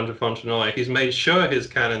fields in front of Fontenoy. He's made sure his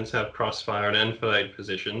cannons have crossfire and enfilade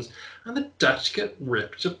positions, and the Dutch get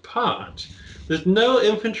ripped apart. There's no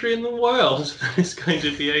infantry in the world that is going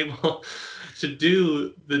to be able to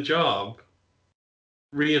do the job,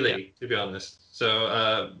 really, to be honest.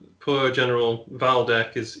 So poor General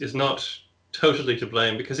Waldeck is not totally to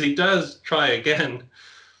blame, because he does try again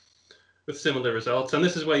with similar results, and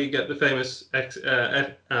this is where you get the famous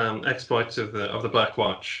exploits of the Black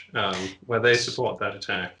Watch, where they support that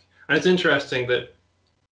attack. And it's interesting that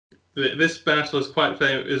this battle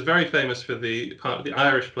is very famous for the part of the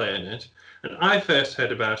Irish play in it, And I first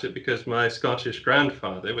heard about it because my Scottish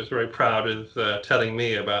grandfather was very proud of telling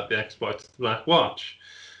me about the exploits of the Black Watch,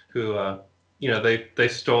 who, they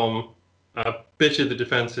storm a bit of the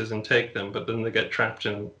defences and take them, but then they get trapped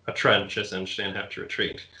in a trench essentially and have to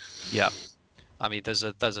retreat. Yeah. I mean, there's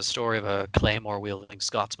a story of a claymore wielding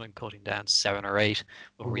Scotsman cutting down 7 or 8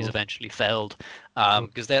 before he's eventually felled.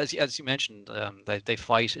 Because as you mentioned, they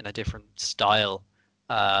fight in a different style,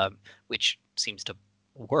 which seems to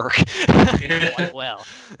work quite well.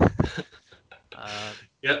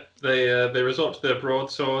 They resort to their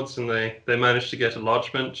broadswords and they manage to get a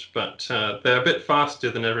lodgment, but they're a bit faster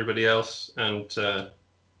than everybody else, and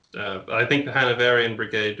I think the Hanoverian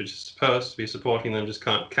Brigade, which is supposed to be supporting them, just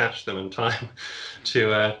can't catch them in time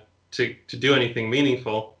to do anything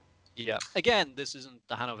meaningful. Yeah. Again, this isn't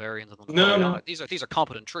the Hanoverians on the No. These are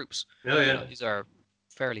competent troops. Oh yeah. You know, these are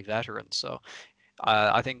fairly veterans. So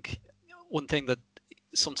I think one thing that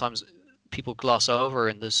sometimes people gloss over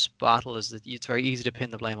in this battle is that it's very easy to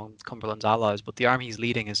pin the blame on Cumberland's allies, but the army he's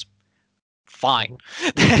leading is fine.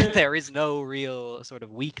 There is no real sort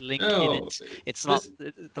of weak link in it. It's not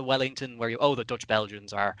the Wellington where the Dutch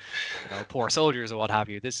Belgians are, poor soldiers or what have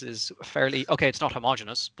you. This is fairly okay. It's not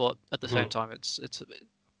homogenous, but at the same time, it's a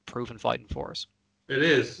proven fighting force. It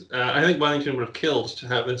is. I think Wellington would have killed to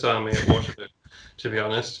have this army at Waterloo. To be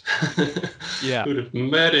honest, yeah, would have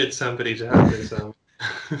murdered somebody to have this army.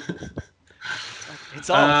 It's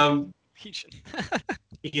all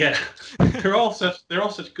yeah, they're all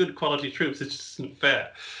such good quality troops. It just isn't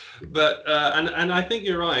fair. But and I think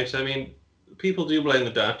you're right. I mean, people do blame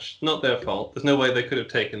the Dutch. Not their fault. There's no way they could have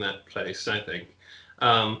taken that place. I think,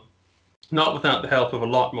 not without the help of a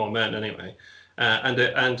lot more men anyway, and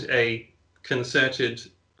a concerted,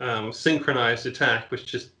 synchronized attack, which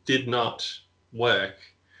just did not work.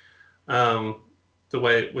 The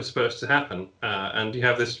way it was supposed to happen. And you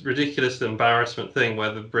have this ridiculous embarrassment thing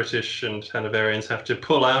where the British and Hanoverians have to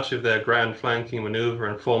pull out of their grand flanking maneuver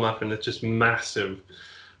and form up in this just massive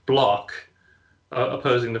block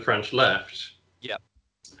opposing the French left. Yeah.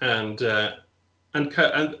 And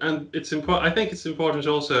it's important. I think it's important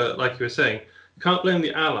also, like you were saying, you can't blame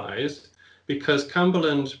the Allies because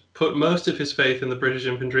Cumberland put most of his faith in the British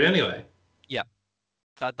infantry anyway. Yeah.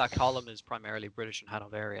 That column is primarily British and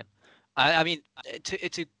Hanoverian. I mean,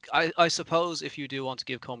 I suppose if you do want to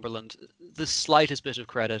give Cumberland the slightest bit of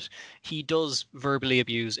credit, he does verbally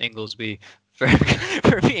abuse Inglesby for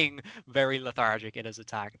being very lethargic in his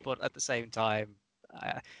attack, but at the same time,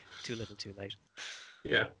 too little, too late.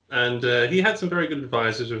 Yeah, and he had some very good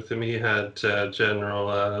advisors with him. He had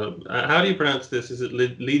General. How do you pronounce this? Is it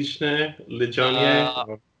Ligonier?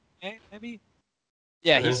 Maybe.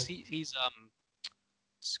 Yeah, he's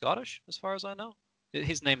Scottish, as far as I know.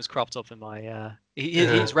 His name is cropped up in my.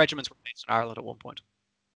 His regiments were based in Ireland at one point.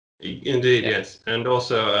 Indeed, yes, and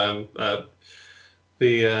also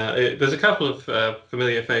there's a couple of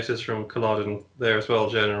familiar faces from Culloden there as well.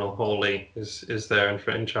 General Hawley is there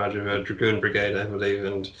in charge of a dragoon brigade, I believe,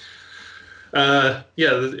 and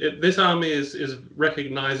this army is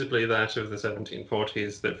recognizably that of the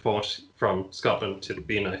 1740s that fought from Scotland to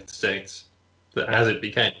the United States, as it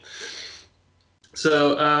became.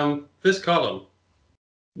 So this column,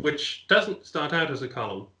 which doesn't start out as a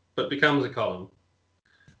column, but becomes a column,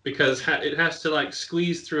 because it has to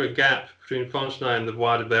squeeze through a gap between Fontenoy and the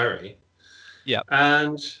Bois de Berry. Yeah.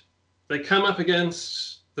 And they come up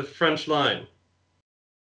against the French line.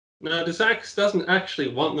 Now, de Saxe doesn't actually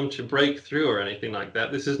want them to break through or anything like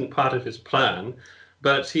that. This isn't part of his plan,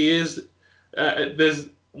 but he is. There's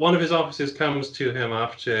one of his officers comes to him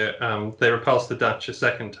after they repulse the Dutch a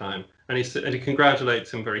second time, and he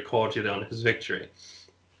congratulates him very cordially on his victory.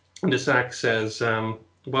 And de Saxe says,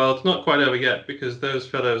 well, it's not quite over yet because those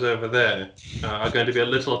fellows over there are going to be a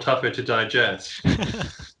little tougher to digest.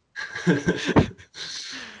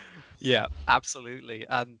 Yeah, absolutely.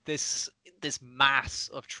 And this mass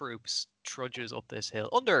of troops trudges up this hill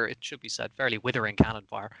under, it should be said, fairly withering cannon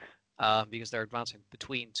fire, because they're advancing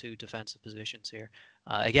between two defensive positions here.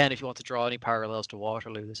 Again, if you want to draw any parallels to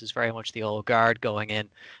Waterloo, this is very much the old guard going in,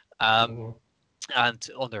 and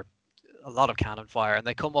under a lot of cannon fire, and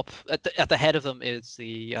they come up at the head of them is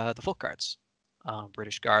the foot guards,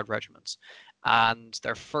 British Guard regiments, and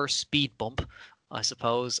their first speed bump, I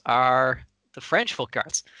suppose, are the French foot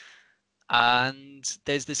guards. And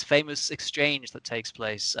there's this famous exchange that takes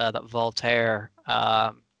place that Voltaire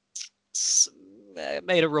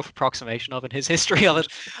made a rough approximation of in his history of it.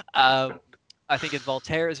 I think in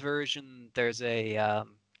Voltaire's version, there's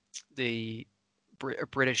the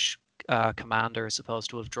British commander is supposed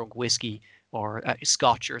to have drunk whiskey or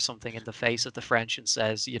scotch or something in the face of the French and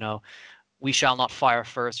says, we shall not fire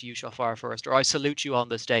first, you shall fire first, or I salute you on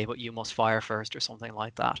this day, but you must fire first, or something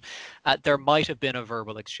like that. There might have been a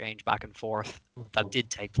verbal exchange back and forth that did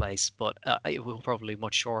take place, but it will probably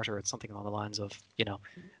much shorter. It's something along the lines of,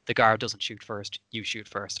 the guard doesn't shoot first, you shoot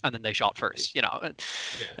first, and then they shot first.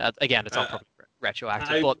 Again, it's all probably retroactive,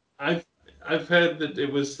 I, but I've heard that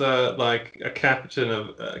it was like a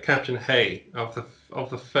Captain Hay of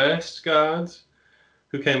the first guards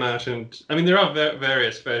who came out, and I mean there are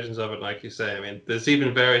various versions of it, like you say. I mean, there's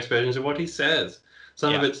even various versions of what he says.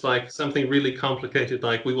 Some of it's like something really complicated,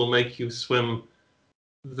 like we will make you swim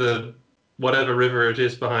the whatever river it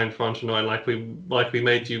is behind Fontenoy, like we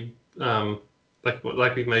made you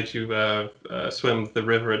like we made you swim the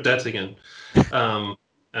river at Dettingen.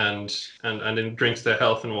 And then drinks their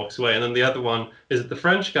health and walks away. And then the other one is that the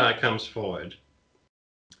French guy comes forward,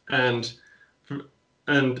 and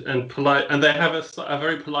polite, and they have a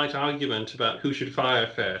very polite argument about who should fire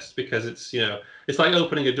first, because it's like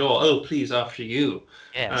opening a door. Oh, please, after you,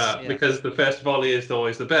 because the first volley is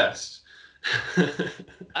always the best.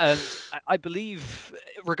 And I believe,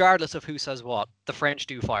 regardless of who says what, the French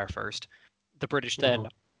do fire first. The British then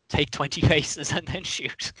take 20 paces and then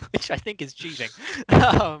shoot, which I think is cheating.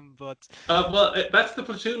 But that's the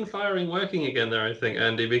platoon firing working again there, I think,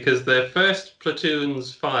 Andy, because their first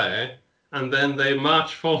platoons fire, and then they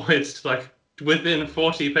march forwards to like within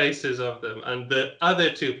 40 paces of them, and the other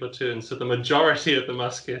two platoons, so the majority of the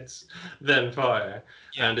muskets, then fire.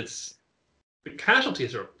 And the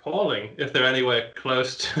casualties are appalling if they're anywhere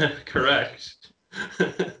close to correct.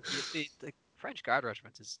 The French Guard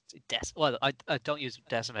regiment is well, I don't use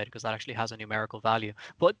decimated because that actually has a numerical value,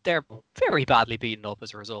 but they're very badly beaten up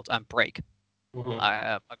as a result and break.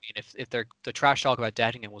 I mean, if the trash talk about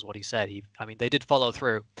Dettingen was what he said, they did follow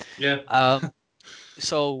through. Yeah.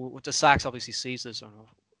 So the Sax obviously sees this, and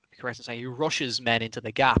correct in saying he rushes men into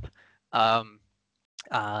the gap, and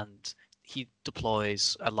he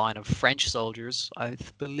deploys a line of French soldiers, I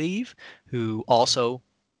believe, who also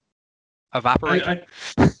evaporate.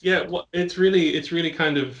 It's really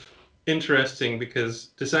kind of interesting because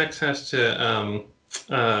de Sax has to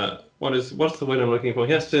what's the word I'm looking for?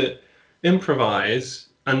 He has to improvise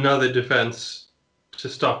another defense to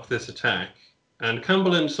stop this attack, and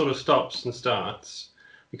Cumberland sort of stops and starts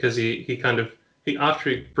because he after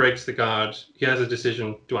he breaks the guard, he has a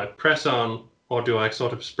decision: do I press on or do I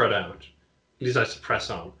sort of spread out? He decides to press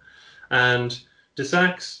on, and de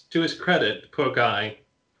Sax, to his credit, poor guy,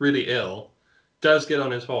 really ill, does get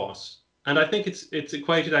on his horse. And I think it's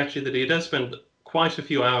equated actually that he does spend quite a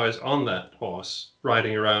few hours on that horse,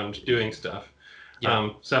 riding around, doing stuff.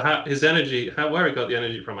 So where he got the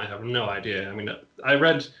energy from, I have no idea. I mean, I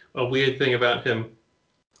read a weird thing about him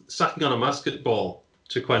sucking on a musket ball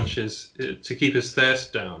to keep his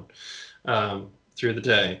thirst down through the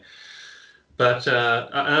day. But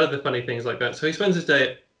other funny things like that. So he spends his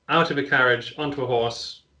day out of a carriage, onto a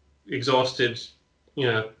horse, exhausted,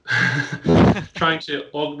 trying to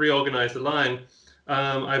reorganize the line.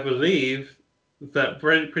 I believe that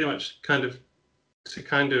pretty much to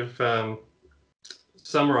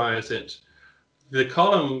summarize it, the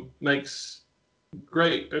column makes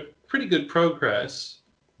pretty good progress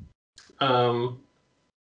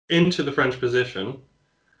into the French position,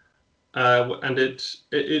 and it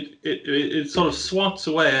sort of swats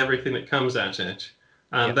away everything that comes at it,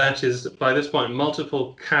 and that is by this point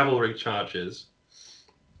multiple cavalry charges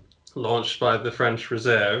launched by the French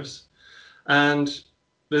reserves, and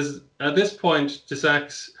at this point de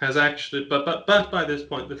Sax has actually, but by this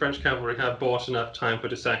point the French cavalry have bought enough time for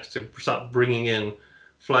de Sax to start bringing in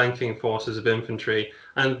flanking forces of infantry,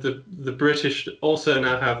 and the British also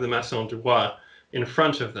now have the Maison du Roi in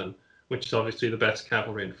front of them, which is obviously the best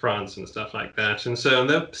cavalry in France and stuff like that, and so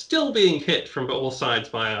they're still being hit from all sides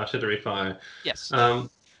by artillery fire.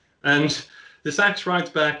 And de Sax rides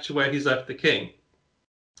back to where he's left the king.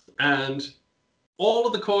 And all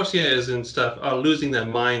of the courtiers and stuff are losing their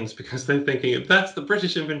minds because they're thinking, if that's the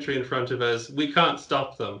British infantry in front of us, we can't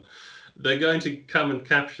stop them. They're going to come and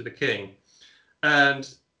capture the king.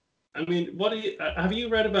 And I mean, have you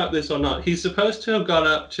read about this or not? He's supposed to have gone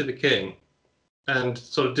up to the king and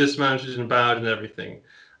sort of dismounted and bowed and everything.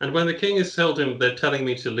 And when the king has told him, they're telling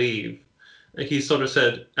me to leave, he sort of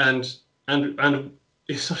said, and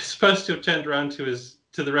he's sort of supposed to have turned around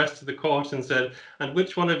to the rest of the court and said, and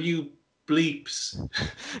which one of you bleeps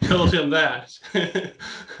told him that?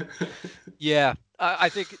 I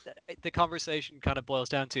think the conversation kind of boils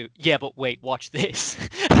down to, but wait, watch this.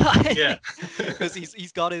 Because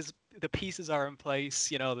he's got the pieces are in place,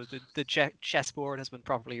 the chessboard has been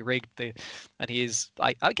properly rigged, and he is,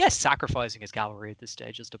 I guess, sacrificing his cavalry at this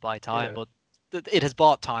stage just to buy time. But it has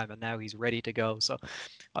bought time, and now he's ready to go. So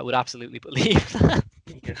I would absolutely believe that.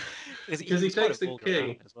 Yeah. Because He was quite takes a the vulgar man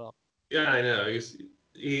king. as well. Yeah, I know.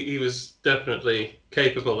 He was definitely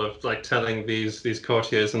capable of like telling these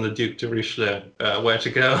courtiers and the Duc de Richelieu where to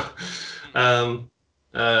go. Um,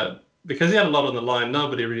 because he had a lot on the line,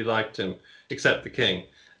 nobody really liked him except the king.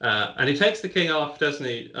 And he takes the king off, doesn't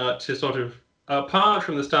he, to sort of apart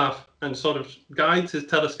from the staff and sort of guides his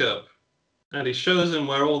telescope, and he shows him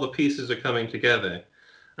where all the pieces are coming together.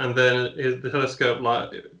 And then the telescope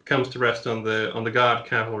comes to rest on the guard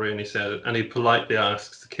cavalry, and he politely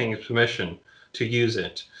asks the king's permission to use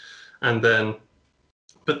it. And then,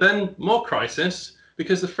 but then more crisis,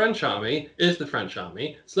 because the French army is the French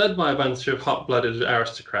army. It's led by a bunch of hot-blooded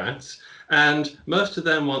aristocrats, and most of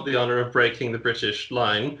them want the honor of breaking the British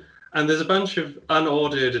line. And there's a bunch of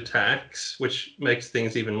unordered attacks, which makes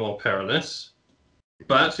things even more perilous.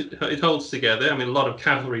 But it holds together. I mean, a lot of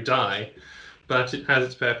cavalry die, but it has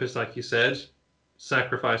its purpose, like you said.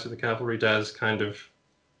 Sacrifice of the cavalry does kind of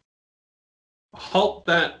halt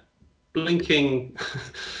that blinking,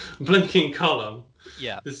 blinking column,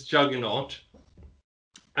 Yeah. this juggernaut.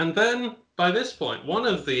 And then by this point, one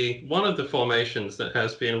of the formations that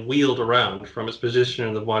has been wheeled around from its position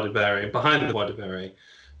in the Bois de Berry, behind the Bois de Berry,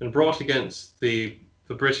 and brought against the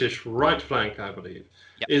British right flank, I believe,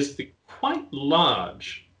 Yep. is the quite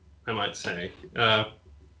large, I might say,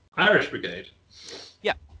 Irish Brigade.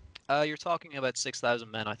 Yeah. You're talking about 6,000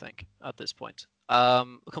 men, I think, at this point.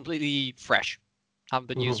 Completely fresh. Haven't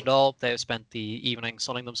been used at all. They have spent the evening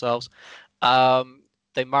sunning themselves.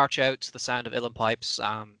 They march out to the sound of uilleann pipes.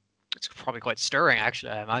 It's probably quite stirring,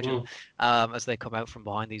 actually, I imagine, as they come out from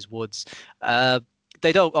behind these woods.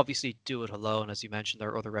 They don't obviously do it alone, as you mentioned. There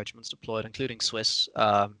are other regiments deployed, including Swiss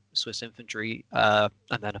infantry, and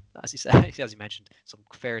then, as you mentioned, some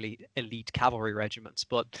fairly elite cavalry regiments.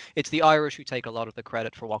 But it's the Irish who take a lot of the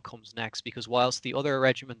credit for what comes next, because whilst the other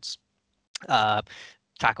regiments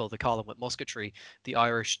tackle the column with musketry, the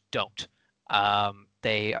Irish don't.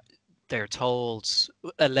 They're told,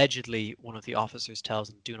 allegedly, one of the officers tells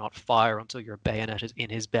them, "Do not fire until your bayonet is in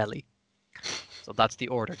his belly." So that's the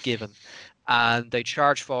order given. And they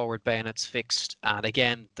charge forward, bayonets fixed. And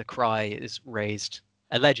again, the cry is raised,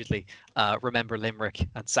 allegedly, remember Limerick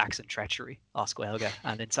and Saxon treachery, Os Gaeilge.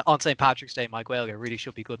 And on St. Patrick's Day, my Gaeilge really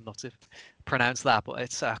should be good enough to pronounce that. But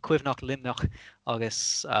it's Cuimhnach Limnach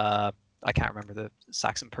Agus. I can't remember the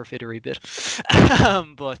Saxon perfidy bit.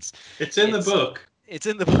 But it's in the book. It's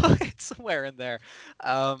in the book. It's somewhere in there.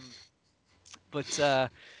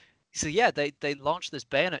 So yeah, they launch this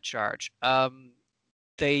bayonet charge.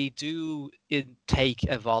 They do take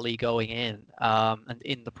a volley going in, and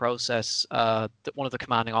in the process, one of the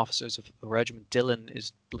commanding officers of the regiment, Dillon,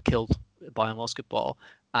 is killed by a musket ball,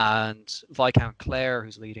 and Viscount Clare,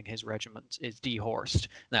 who's leading his regiment, is dehorsed.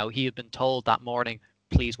 Now, he had been told that morning,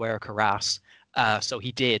 please wear a cuirass, so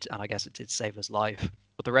he did, and I guess it did save his life.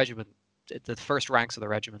 But the regiment, the first ranks of the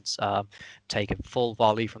regiments, take a full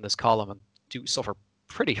volley from this column and do suffer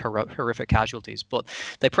pretty horrific casualties, but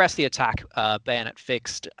they press the attack, bayonet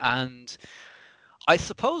fixed, and I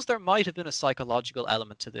suppose there might have been a psychological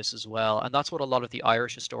element to this as well, and that's what a lot of the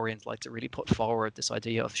Irish historians like to really put forward, this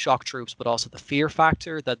idea of shock troops, but also the fear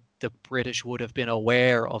factor that the British would have been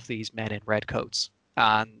aware of these men in redcoats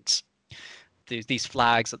and these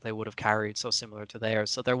flags that they would have carried, so similar to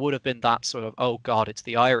theirs. So there would have been that sort of, oh God, it's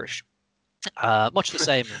the Irish. Much the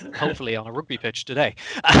same, hopefully, on a rugby pitch today.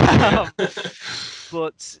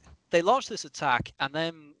 But they launch this attack, and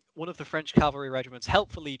then one of the French cavalry regiments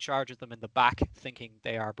helpfully charges them in the back, thinking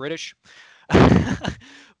they are British.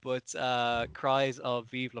 But cries of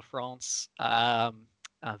 "Vive la France,"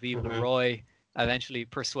 "Vive le Roi" eventually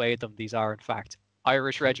persuade them these are, in fact,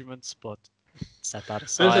 Irish regiments, but set that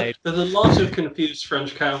aside. There's a lot of confused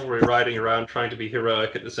French cavalry riding around trying to be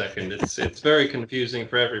heroic at the second. It's very confusing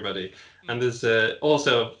for everybody. And there's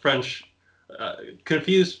also French,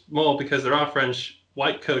 confused more because there are French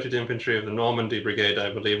white-coated infantry of the Normandy Brigade,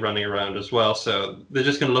 I believe, running around as well. So they're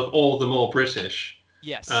just going to look all the more British.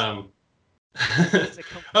 Yes.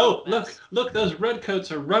 Oh, look, those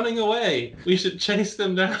redcoats are running away. We should chase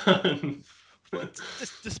them down. But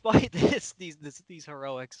despite these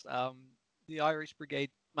heroics, the Irish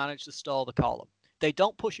Brigade managed to stall the column. They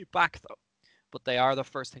don't push it back, though, but they are the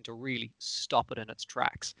first thing to really stop it in its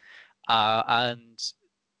tracks. And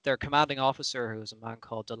their commanding officer, who is a man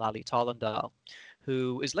called Delali Tollendal,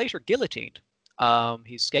 who is later guillotined.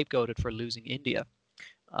 He's scapegoated for losing India,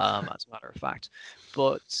 as a matter of fact.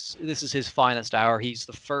 But this is his finest hour. He's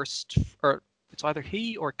the first, or it's either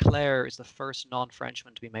he or Clare is the first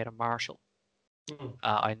non-Frenchman to be made a marshal.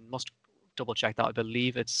 I must double check that. I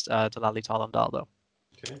believe it's Delali Talandal, though.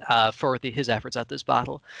 Okay. For his efforts at this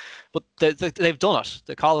battle. But they've done it.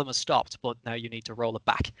 The column has stopped, but now you need to roll it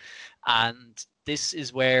back. And this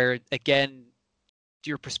is where, again,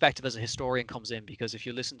 your perspective as a historian comes in, because if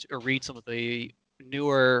you listen to or read some of the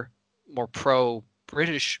newer, more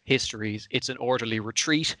pro-British histories, it's an orderly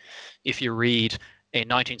retreat. If you read a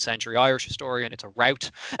 19th century Irish historian, it's a rout.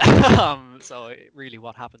 So really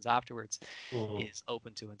what happens afterwards is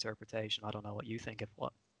open to interpretation. I don't know what you think of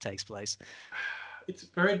what takes place. It's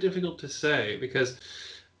very difficult to say because,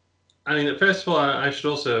 I mean, first of all, I should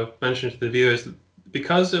also mention to the viewers that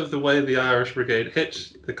because of the way the Irish Brigade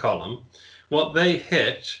hit the column, what they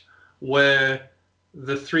hit were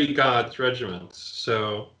the 3 Guards regiments.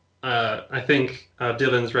 So I think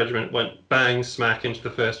Dillon's regiment went bang smack into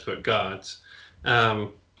the 1st Foot Guards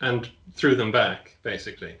and threw them back,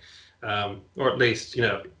 basically. Or at least,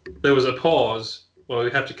 there was a pause. Well,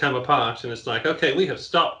 we have to come apart, and it's like, okay, we have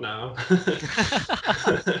stopped now.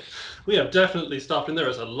 We have definitely stopped, and there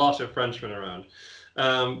is a lot of Frenchmen around.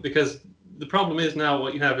 Because the problem is now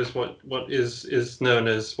what you have is what is known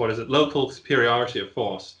as, local superiority of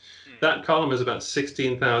force. That column is about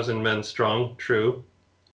 16,000 men strong, true,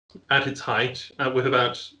 at its height, with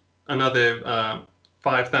about another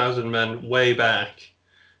 5,000 men way back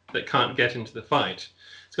that can't get into the fight.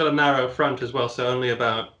 It's got a narrow front as well, so only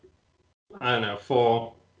about, I don't know,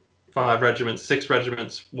 4, 5 regiments, 6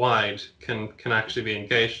 regiments wide can actually be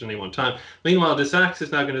engaged at any one time. Meanwhile, Desaix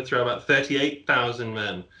is now going to throw about 38,000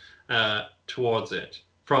 men towards it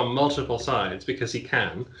from multiple sides because he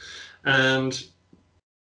can. And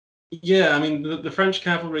yeah, I mean, the French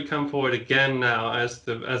cavalry come forward again now as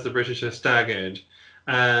the British are staggered,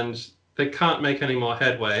 and they can't make any more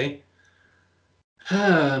headway.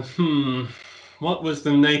 What was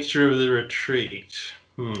the nature of the retreat?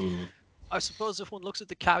 I suppose if one looks at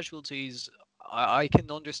the casualties, I can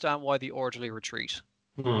understand why the orderly retreat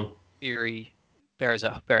theory bears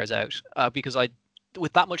out. Because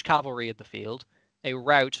with that much cavalry in the field, a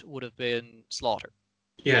rout would have been slaughter.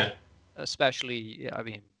 Yeah. Especially, I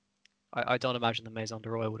mean, I don't imagine the Maison de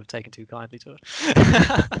Roy would have taken too kindly to it.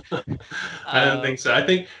 I don't think so. I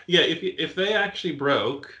think, yeah, if they actually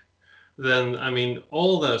broke, then I mean,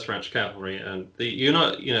 all those French cavalry and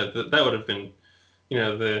that would have been,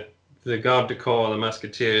 the garde du corps, the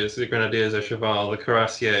musketeers, the grenadiers à cheval, the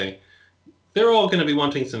cuirassiers. They're all going to be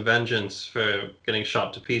wanting some vengeance for getting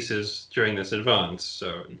shot to pieces during this advance.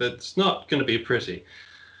 So that's not going to be pretty.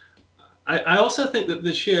 I also think that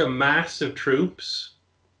the sheer mass of troops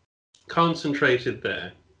concentrated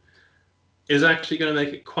there is actually going to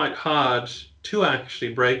make it quite hard to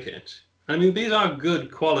actually break it. I mean, these are good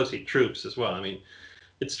quality troops as well. I mean,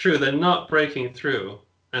 it's true, they're not breaking through.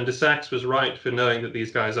 And Desaix was right for knowing that these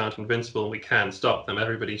guys aren't invincible and we can stop them.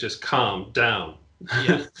 Everybody just calm down.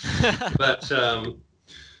 Yeah. But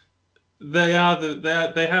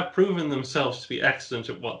they have proven themselves to be excellent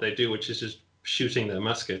at what they do, which is just shooting their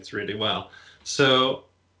muskets really well. So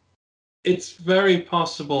it's very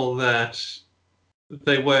possible that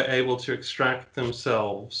they were able to extract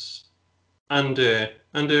themselves under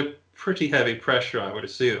pretty heavy pressure, I would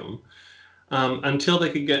assume, until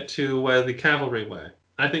they could get to where the cavalry were.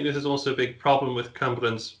 I think this is also a big problem with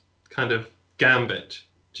Cumberland's kind of gambit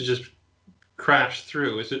to just crash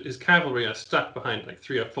through. His cavalry are stuck behind like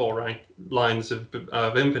 3 or 4 lines of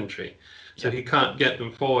infantry, so he can't get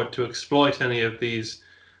them forward to exploit any of these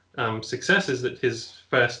successes that his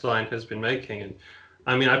first line has been making. And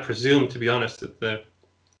I mean, I presume, to be honest, that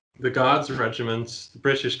the Guards regiments, the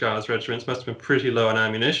British Guards regiments, must have been pretty low on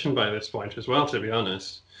ammunition by this point as well, to be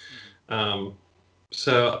honest.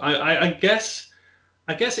 So I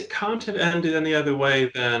guess it can't have ended any other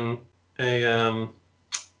way than an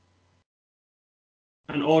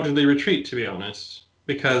orderly retreat, to be honest,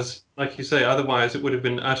 because, like you say, otherwise it would have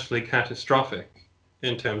been utterly catastrophic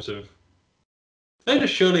in terms of. They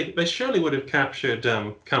surely would have captured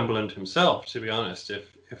Cumberland himself, to be honest,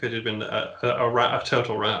 if it had been a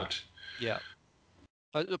total rout. Yeah.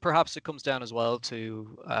 Perhaps it comes down as well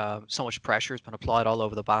to so much pressure has been applied all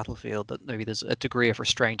over the battlefield that maybe there's a degree of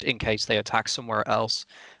restraint in case they attack somewhere else.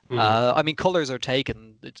 I mean, colours are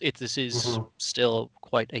taken. This is still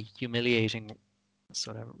quite a humiliating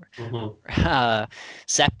sort of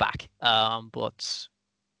setback, but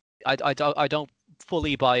I don't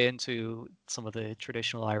fully buy into some of the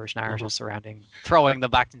traditional Irish narratives surrounding throwing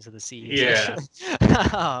them back into the sea. Yeah.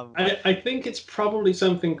 I think it's probably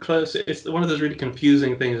something close. It's one of those really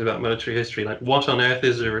confusing things about military history. Like, what on earth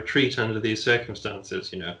is a retreat under these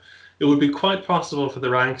circumstances? It would be quite possible for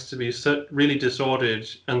the ranks to be really disordered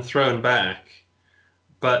and thrown back,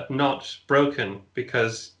 but not broken,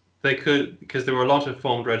 because they could, because there were a lot of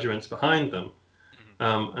formed regiments behind them,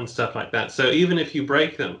 and stuff like that. So even if you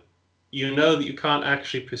break them, you know that you can't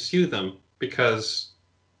actually pursue them because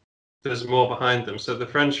there's more behind them. So the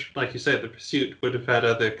French, like you said, the pursuit would have had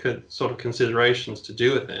other sort of considerations to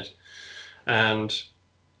do with it. And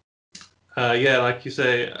yeah, like you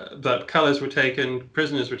say, that colors were taken,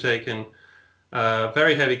 prisoners were taken,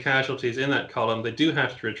 very heavy casualties in that column. They do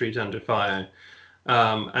have to retreat under fire.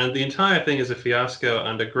 And the entire thing is a fiasco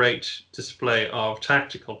and a great display of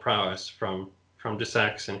tactical prowess from de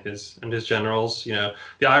Saxe and his generals. You know,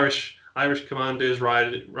 the Irish commanders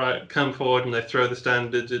come forward and they throw the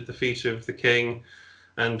standard at the feet of the king.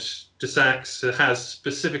 And de Saxe has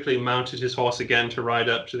specifically mounted his horse again to ride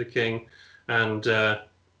up to the king, and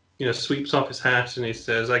you know, sweeps off his hat and he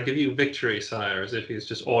says, "I give you victory, sire," as if he's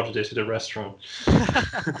just ordered it at a restaurant.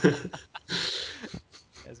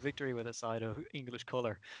 As victory with a side of English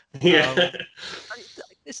colour. Yeah.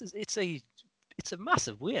 It's a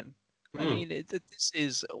massive win. I mean, this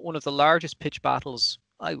is one of the largest pitched battles.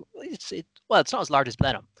 It's not as large as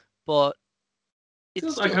Blenheim, but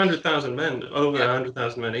it's like 100,000 men, over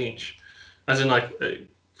 100,000 men each, as in like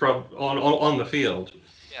from on the field.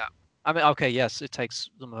 Yeah. I mean, okay, yes, it takes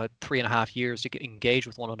them about 3.5 years to get engaged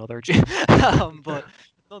with one another, but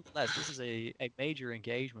nonetheless, this is a major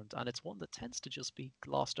engagement, and it's one that tends to just be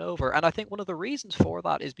glossed over. And I think one of the reasons for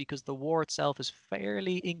that is because the war itself is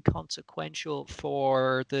fairly inconsequential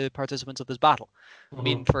for the participants of this battle. I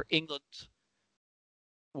mean, for England,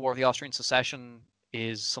 the War of the Austrian Succession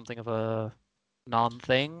is something of a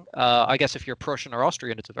non-thing. I guess if you're Prussian or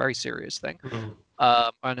Austrian, it's a very serious thing.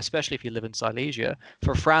 And especially if you live in Silesia.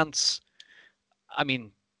 For France, I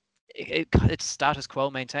mean, it's status quo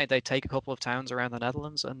maintained. They take a couple of towns around the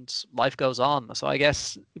Netherlands and life goes on. So I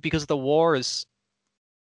guess because the war is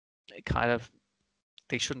kind of,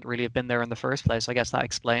 they shouldn't really have been there in the first place. I guess that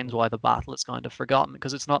explains why the battle is kind of forgotten,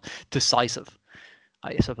 because it's not decisive,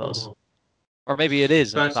 I suppose. Or maybe it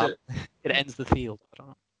is. But it ends the field. I don't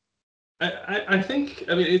know. I think,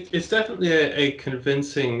 I mean, it's definitely a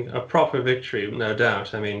convincing, a proper victory, no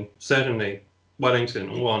doubt. I mean, certainly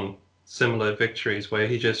Wellington won similar victories where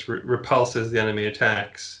he just repulses the enemy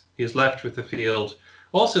attacks. He's left with the field.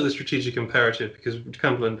 Also, the strategic imperative, because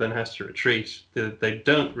Cumberland then has to retreat. They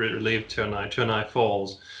don't relieve Tournai. Tournai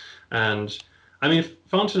falls, and I mean,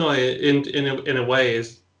 Fontenoy in a way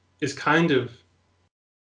is kind of,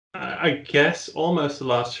 I guess, almost the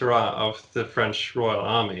last hurrah of the French Royal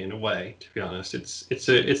Army in a way. To be honest, it's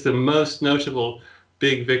the most notable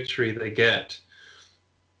big victory they get.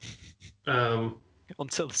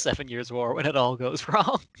 Until the 7 Years' War, when it all goes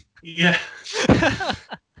wrong. Yeah.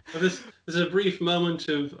 There's a brief moment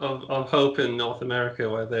of hope in North America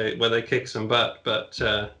where they kick some butt, but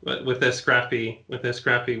with their scrappy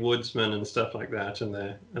woodsmen and stuff like that, and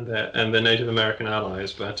their Native American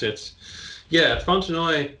allies. But it's, yeah,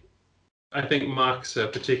 Fontenoy, I think, marks a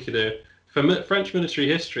particular, for French military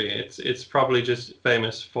history. It's probably just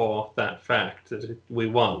famous for that fact that we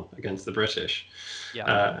won against the British.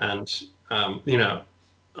 Yeah. You know,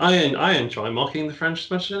 I enjoy mocking the French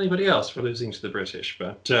as much as anybody else for losing to the British,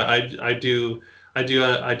 but I do,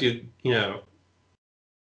 you know,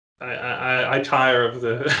 I tire of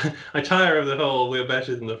the whole "we're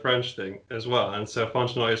better than the French" thing as well, and so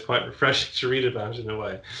Fontenoy is quite refreshing to read about in a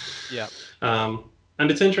way. Yeah. And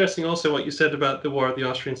it's interesting also what you said about the War of the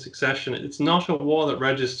Austrian Succession. It's not a war that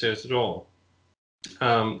registers at all.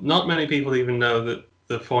 Not many people even know that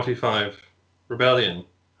the 45 rebellion,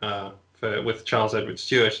 with Charles Edward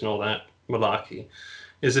Stuart and all that malarkey,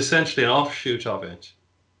 is essentially an offshoot of it.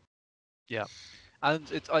 Yeah.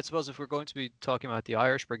 And I suppose if we're going to be talking about the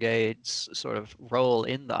Irish Brigade's sort of role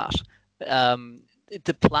in that,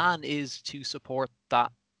 the plan is to support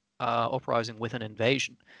that uprising with an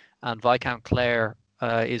invasion. And Viscount Clare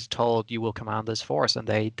is told, "You will command this force," and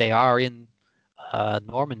they are in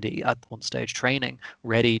Normandy at one stage, training,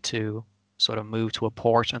 ready to sort of move to a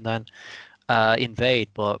port and then invade.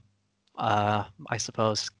 But I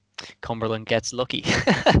suppose Cumberland gets lucky,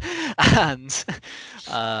 and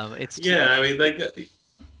it's I mean, but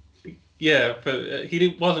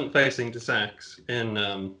he wasn't facing de Saxe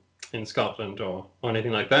in Scotland or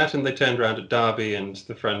anything like that, and they turned around at Derby, and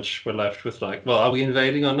the French were left with like, well, are we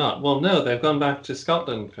invading or not? Well, no, they've gone back to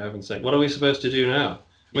Scotland, for heaven's sake. What are we supposed to do now?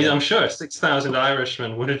 I mean, I'm sure 6,000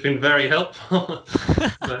 Irishmen would have been very helpful.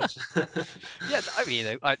 But yeah, I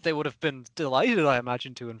mean, they would have been delighted, I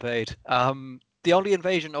imagine, to invade. the only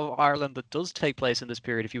invasion of Ireland that does take place in this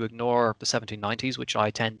period, if you ignore the 1790s, which I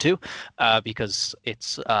tend to, because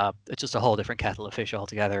it's just a whole different kettle of fish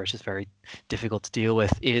altogether. It's just very difficult to deal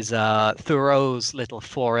with. Is Thoreau's little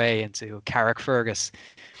foray into Carrickfergus,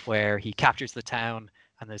 where he captures the town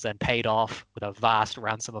and is then paid off with a vast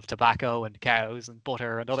ransom of tobacco and cows and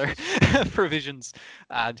butter and other provisions,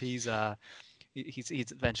 and he's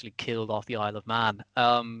eventually killed off the Isle of Man.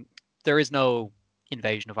 There is no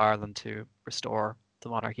invasion of Ireland to restore the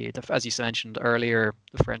monarchy. As you mentioned earlier,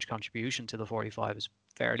 the French contribution to the 45 is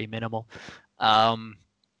fairly minimal. And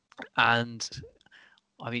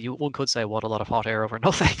I mean, one could say what a lot of hot air over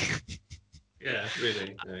nothing. Yeah,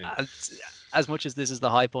 really. As much as this is the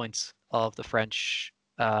high point of the French,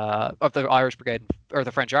 of the Irish Brigade, or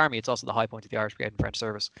the French Army, it's also the high point of the Irish Brigade and French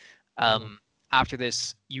service. After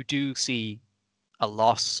this, you do see a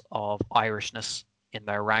loss of Irishness in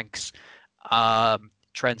their ranks.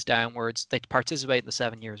 Trends downwards. They participate in the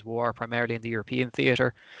 7 Years' War, primarily in the European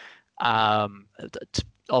theatre,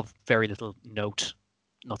 of very little note.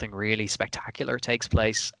 Nothing really spectacular takes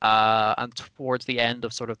place. And towards the end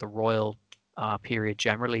of sort of the royal period,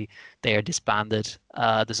 generally, they are disbanded.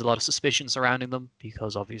 There's a lot of suspicion surrounding them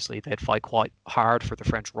because obviously they'd fight quite hard for the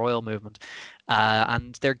French royal movement.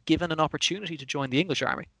 And they're given an opportunity to join the English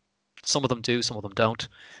army. Some of them do, some of them don't.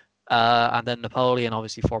 And then Napoleon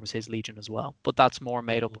obviously forms his legion as well. But that's more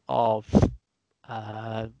made up of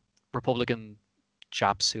Republican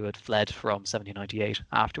chaps who had fled from 1798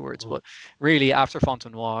 afterwards. But really, after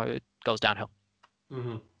Fontenoy, it goes downhill.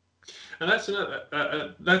 Mm-hmm. And that's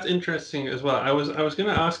another, that's interesting as well. I was going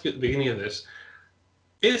to ask you at the beginning of this,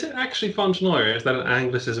 is it actually Fontenoy, or is that an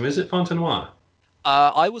Anglicism? Is it Fontenoy?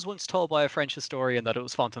 I was once told by a French historian that it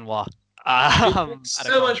was Fontenoy. It makes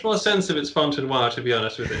so much more sense if it's Fontenoy, to be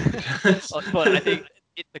honest with you. But I think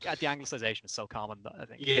the anglicization is so common that I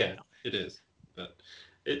think. Yeah, it is. But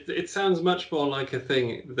it sounds much more like a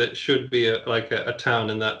thing that should be like a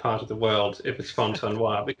town in that part of the world if it's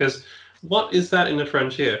Fontenoy, because what is that in the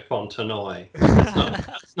French here? Fontenoy.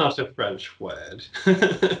 That's not a French word.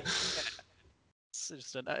 It's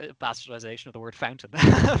just a bastardization of the word fountain.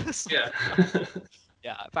 Yeah.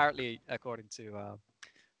 Yeah, apparently, according to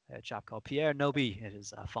a chap called Pierre Noby, it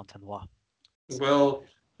is Fontenoy. Well,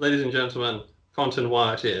 ladies and gentlemen,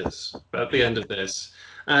 Fontenoy it is at the end of this.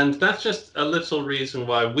 And that's just a little reason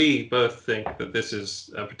why we both think that this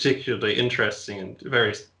is a particularly interesting and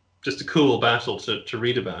just a cool battle to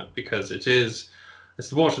read about, because it's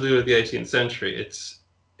the Waterloo of the 18th century.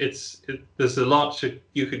 There's a lot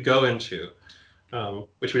you could go into,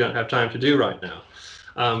 which we don't have time to do right now.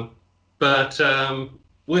 But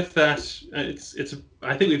with that,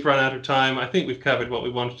 I think we've run out of time. I think we've covered what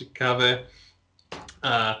we wanted to cover.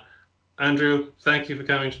 Andrew, thank you for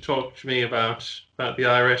coming to talk to me about the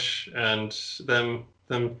Irish and them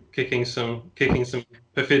kicking some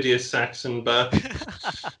perfidious Saxon butt.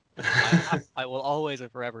 I will always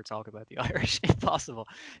and forever talk about the Irish if possible.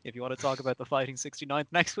 If you want to talk about the Fighting 69th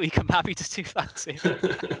next week, I'm happy to do that too.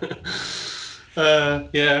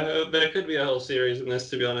 Yeah, there could be a whole series in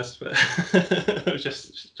this, to be honest, but I was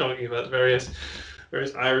just talking about various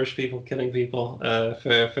Irish people killing people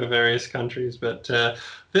for various countries. But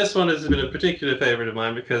this one has been a particular favorite of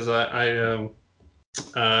mine because I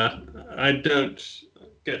don't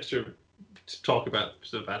get to talk about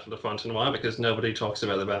the Battle of Fontenoy because nobody talks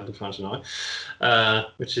about the Battle of Fontenoy,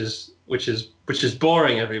 which is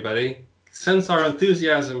boring, everybody. Sense our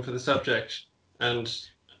enthusiasm for the subject and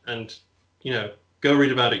go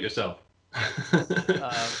read about it yourself.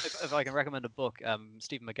 If I can recommend a book,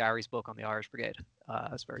 Stephen McGarry's book on the Irish Brigade,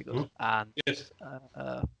 it's very good. And yes.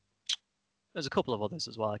 There's a couple of others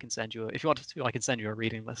as well. I can send you, if you want to, I can send you a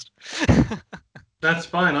reading list. That's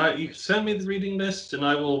fine. You send me the reading list, and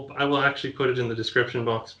I will actually put it in the description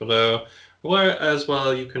box below, where as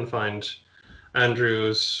well you can find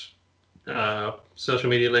Andrew's social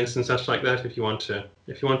media links and such like that if you want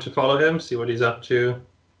to follow him, see what he's up to.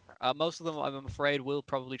 Most of them, I'm afraid, will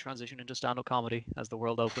probably transition into stand-up comedy as the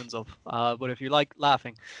world opens up. But if you like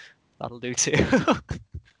laughing, that'll do too.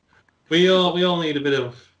 We all need a bit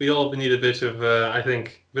of I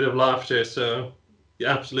think a bit of laughter. So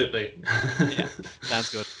yeah, absolutely. Yeah, sounds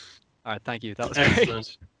good. All right, thank you. That was excellent.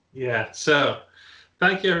 Great. Yeah. So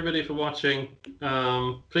thank you everybody for watching.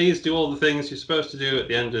 Please do all the things you're supposed to do at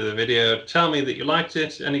the end of the video. Tell me that you liked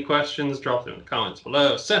it. Any questions, drop them in the comments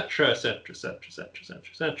below, etc., etc., etc., etc.,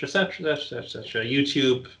 etc., etc., etc.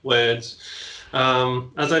 YouTube words.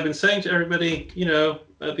 As I've been saying to everybody,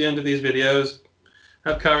 at the end of these videos,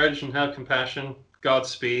 have courage and have compassion.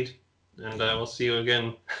 Godspeed, and we'll see you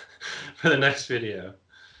again for the next video.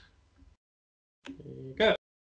 There you go.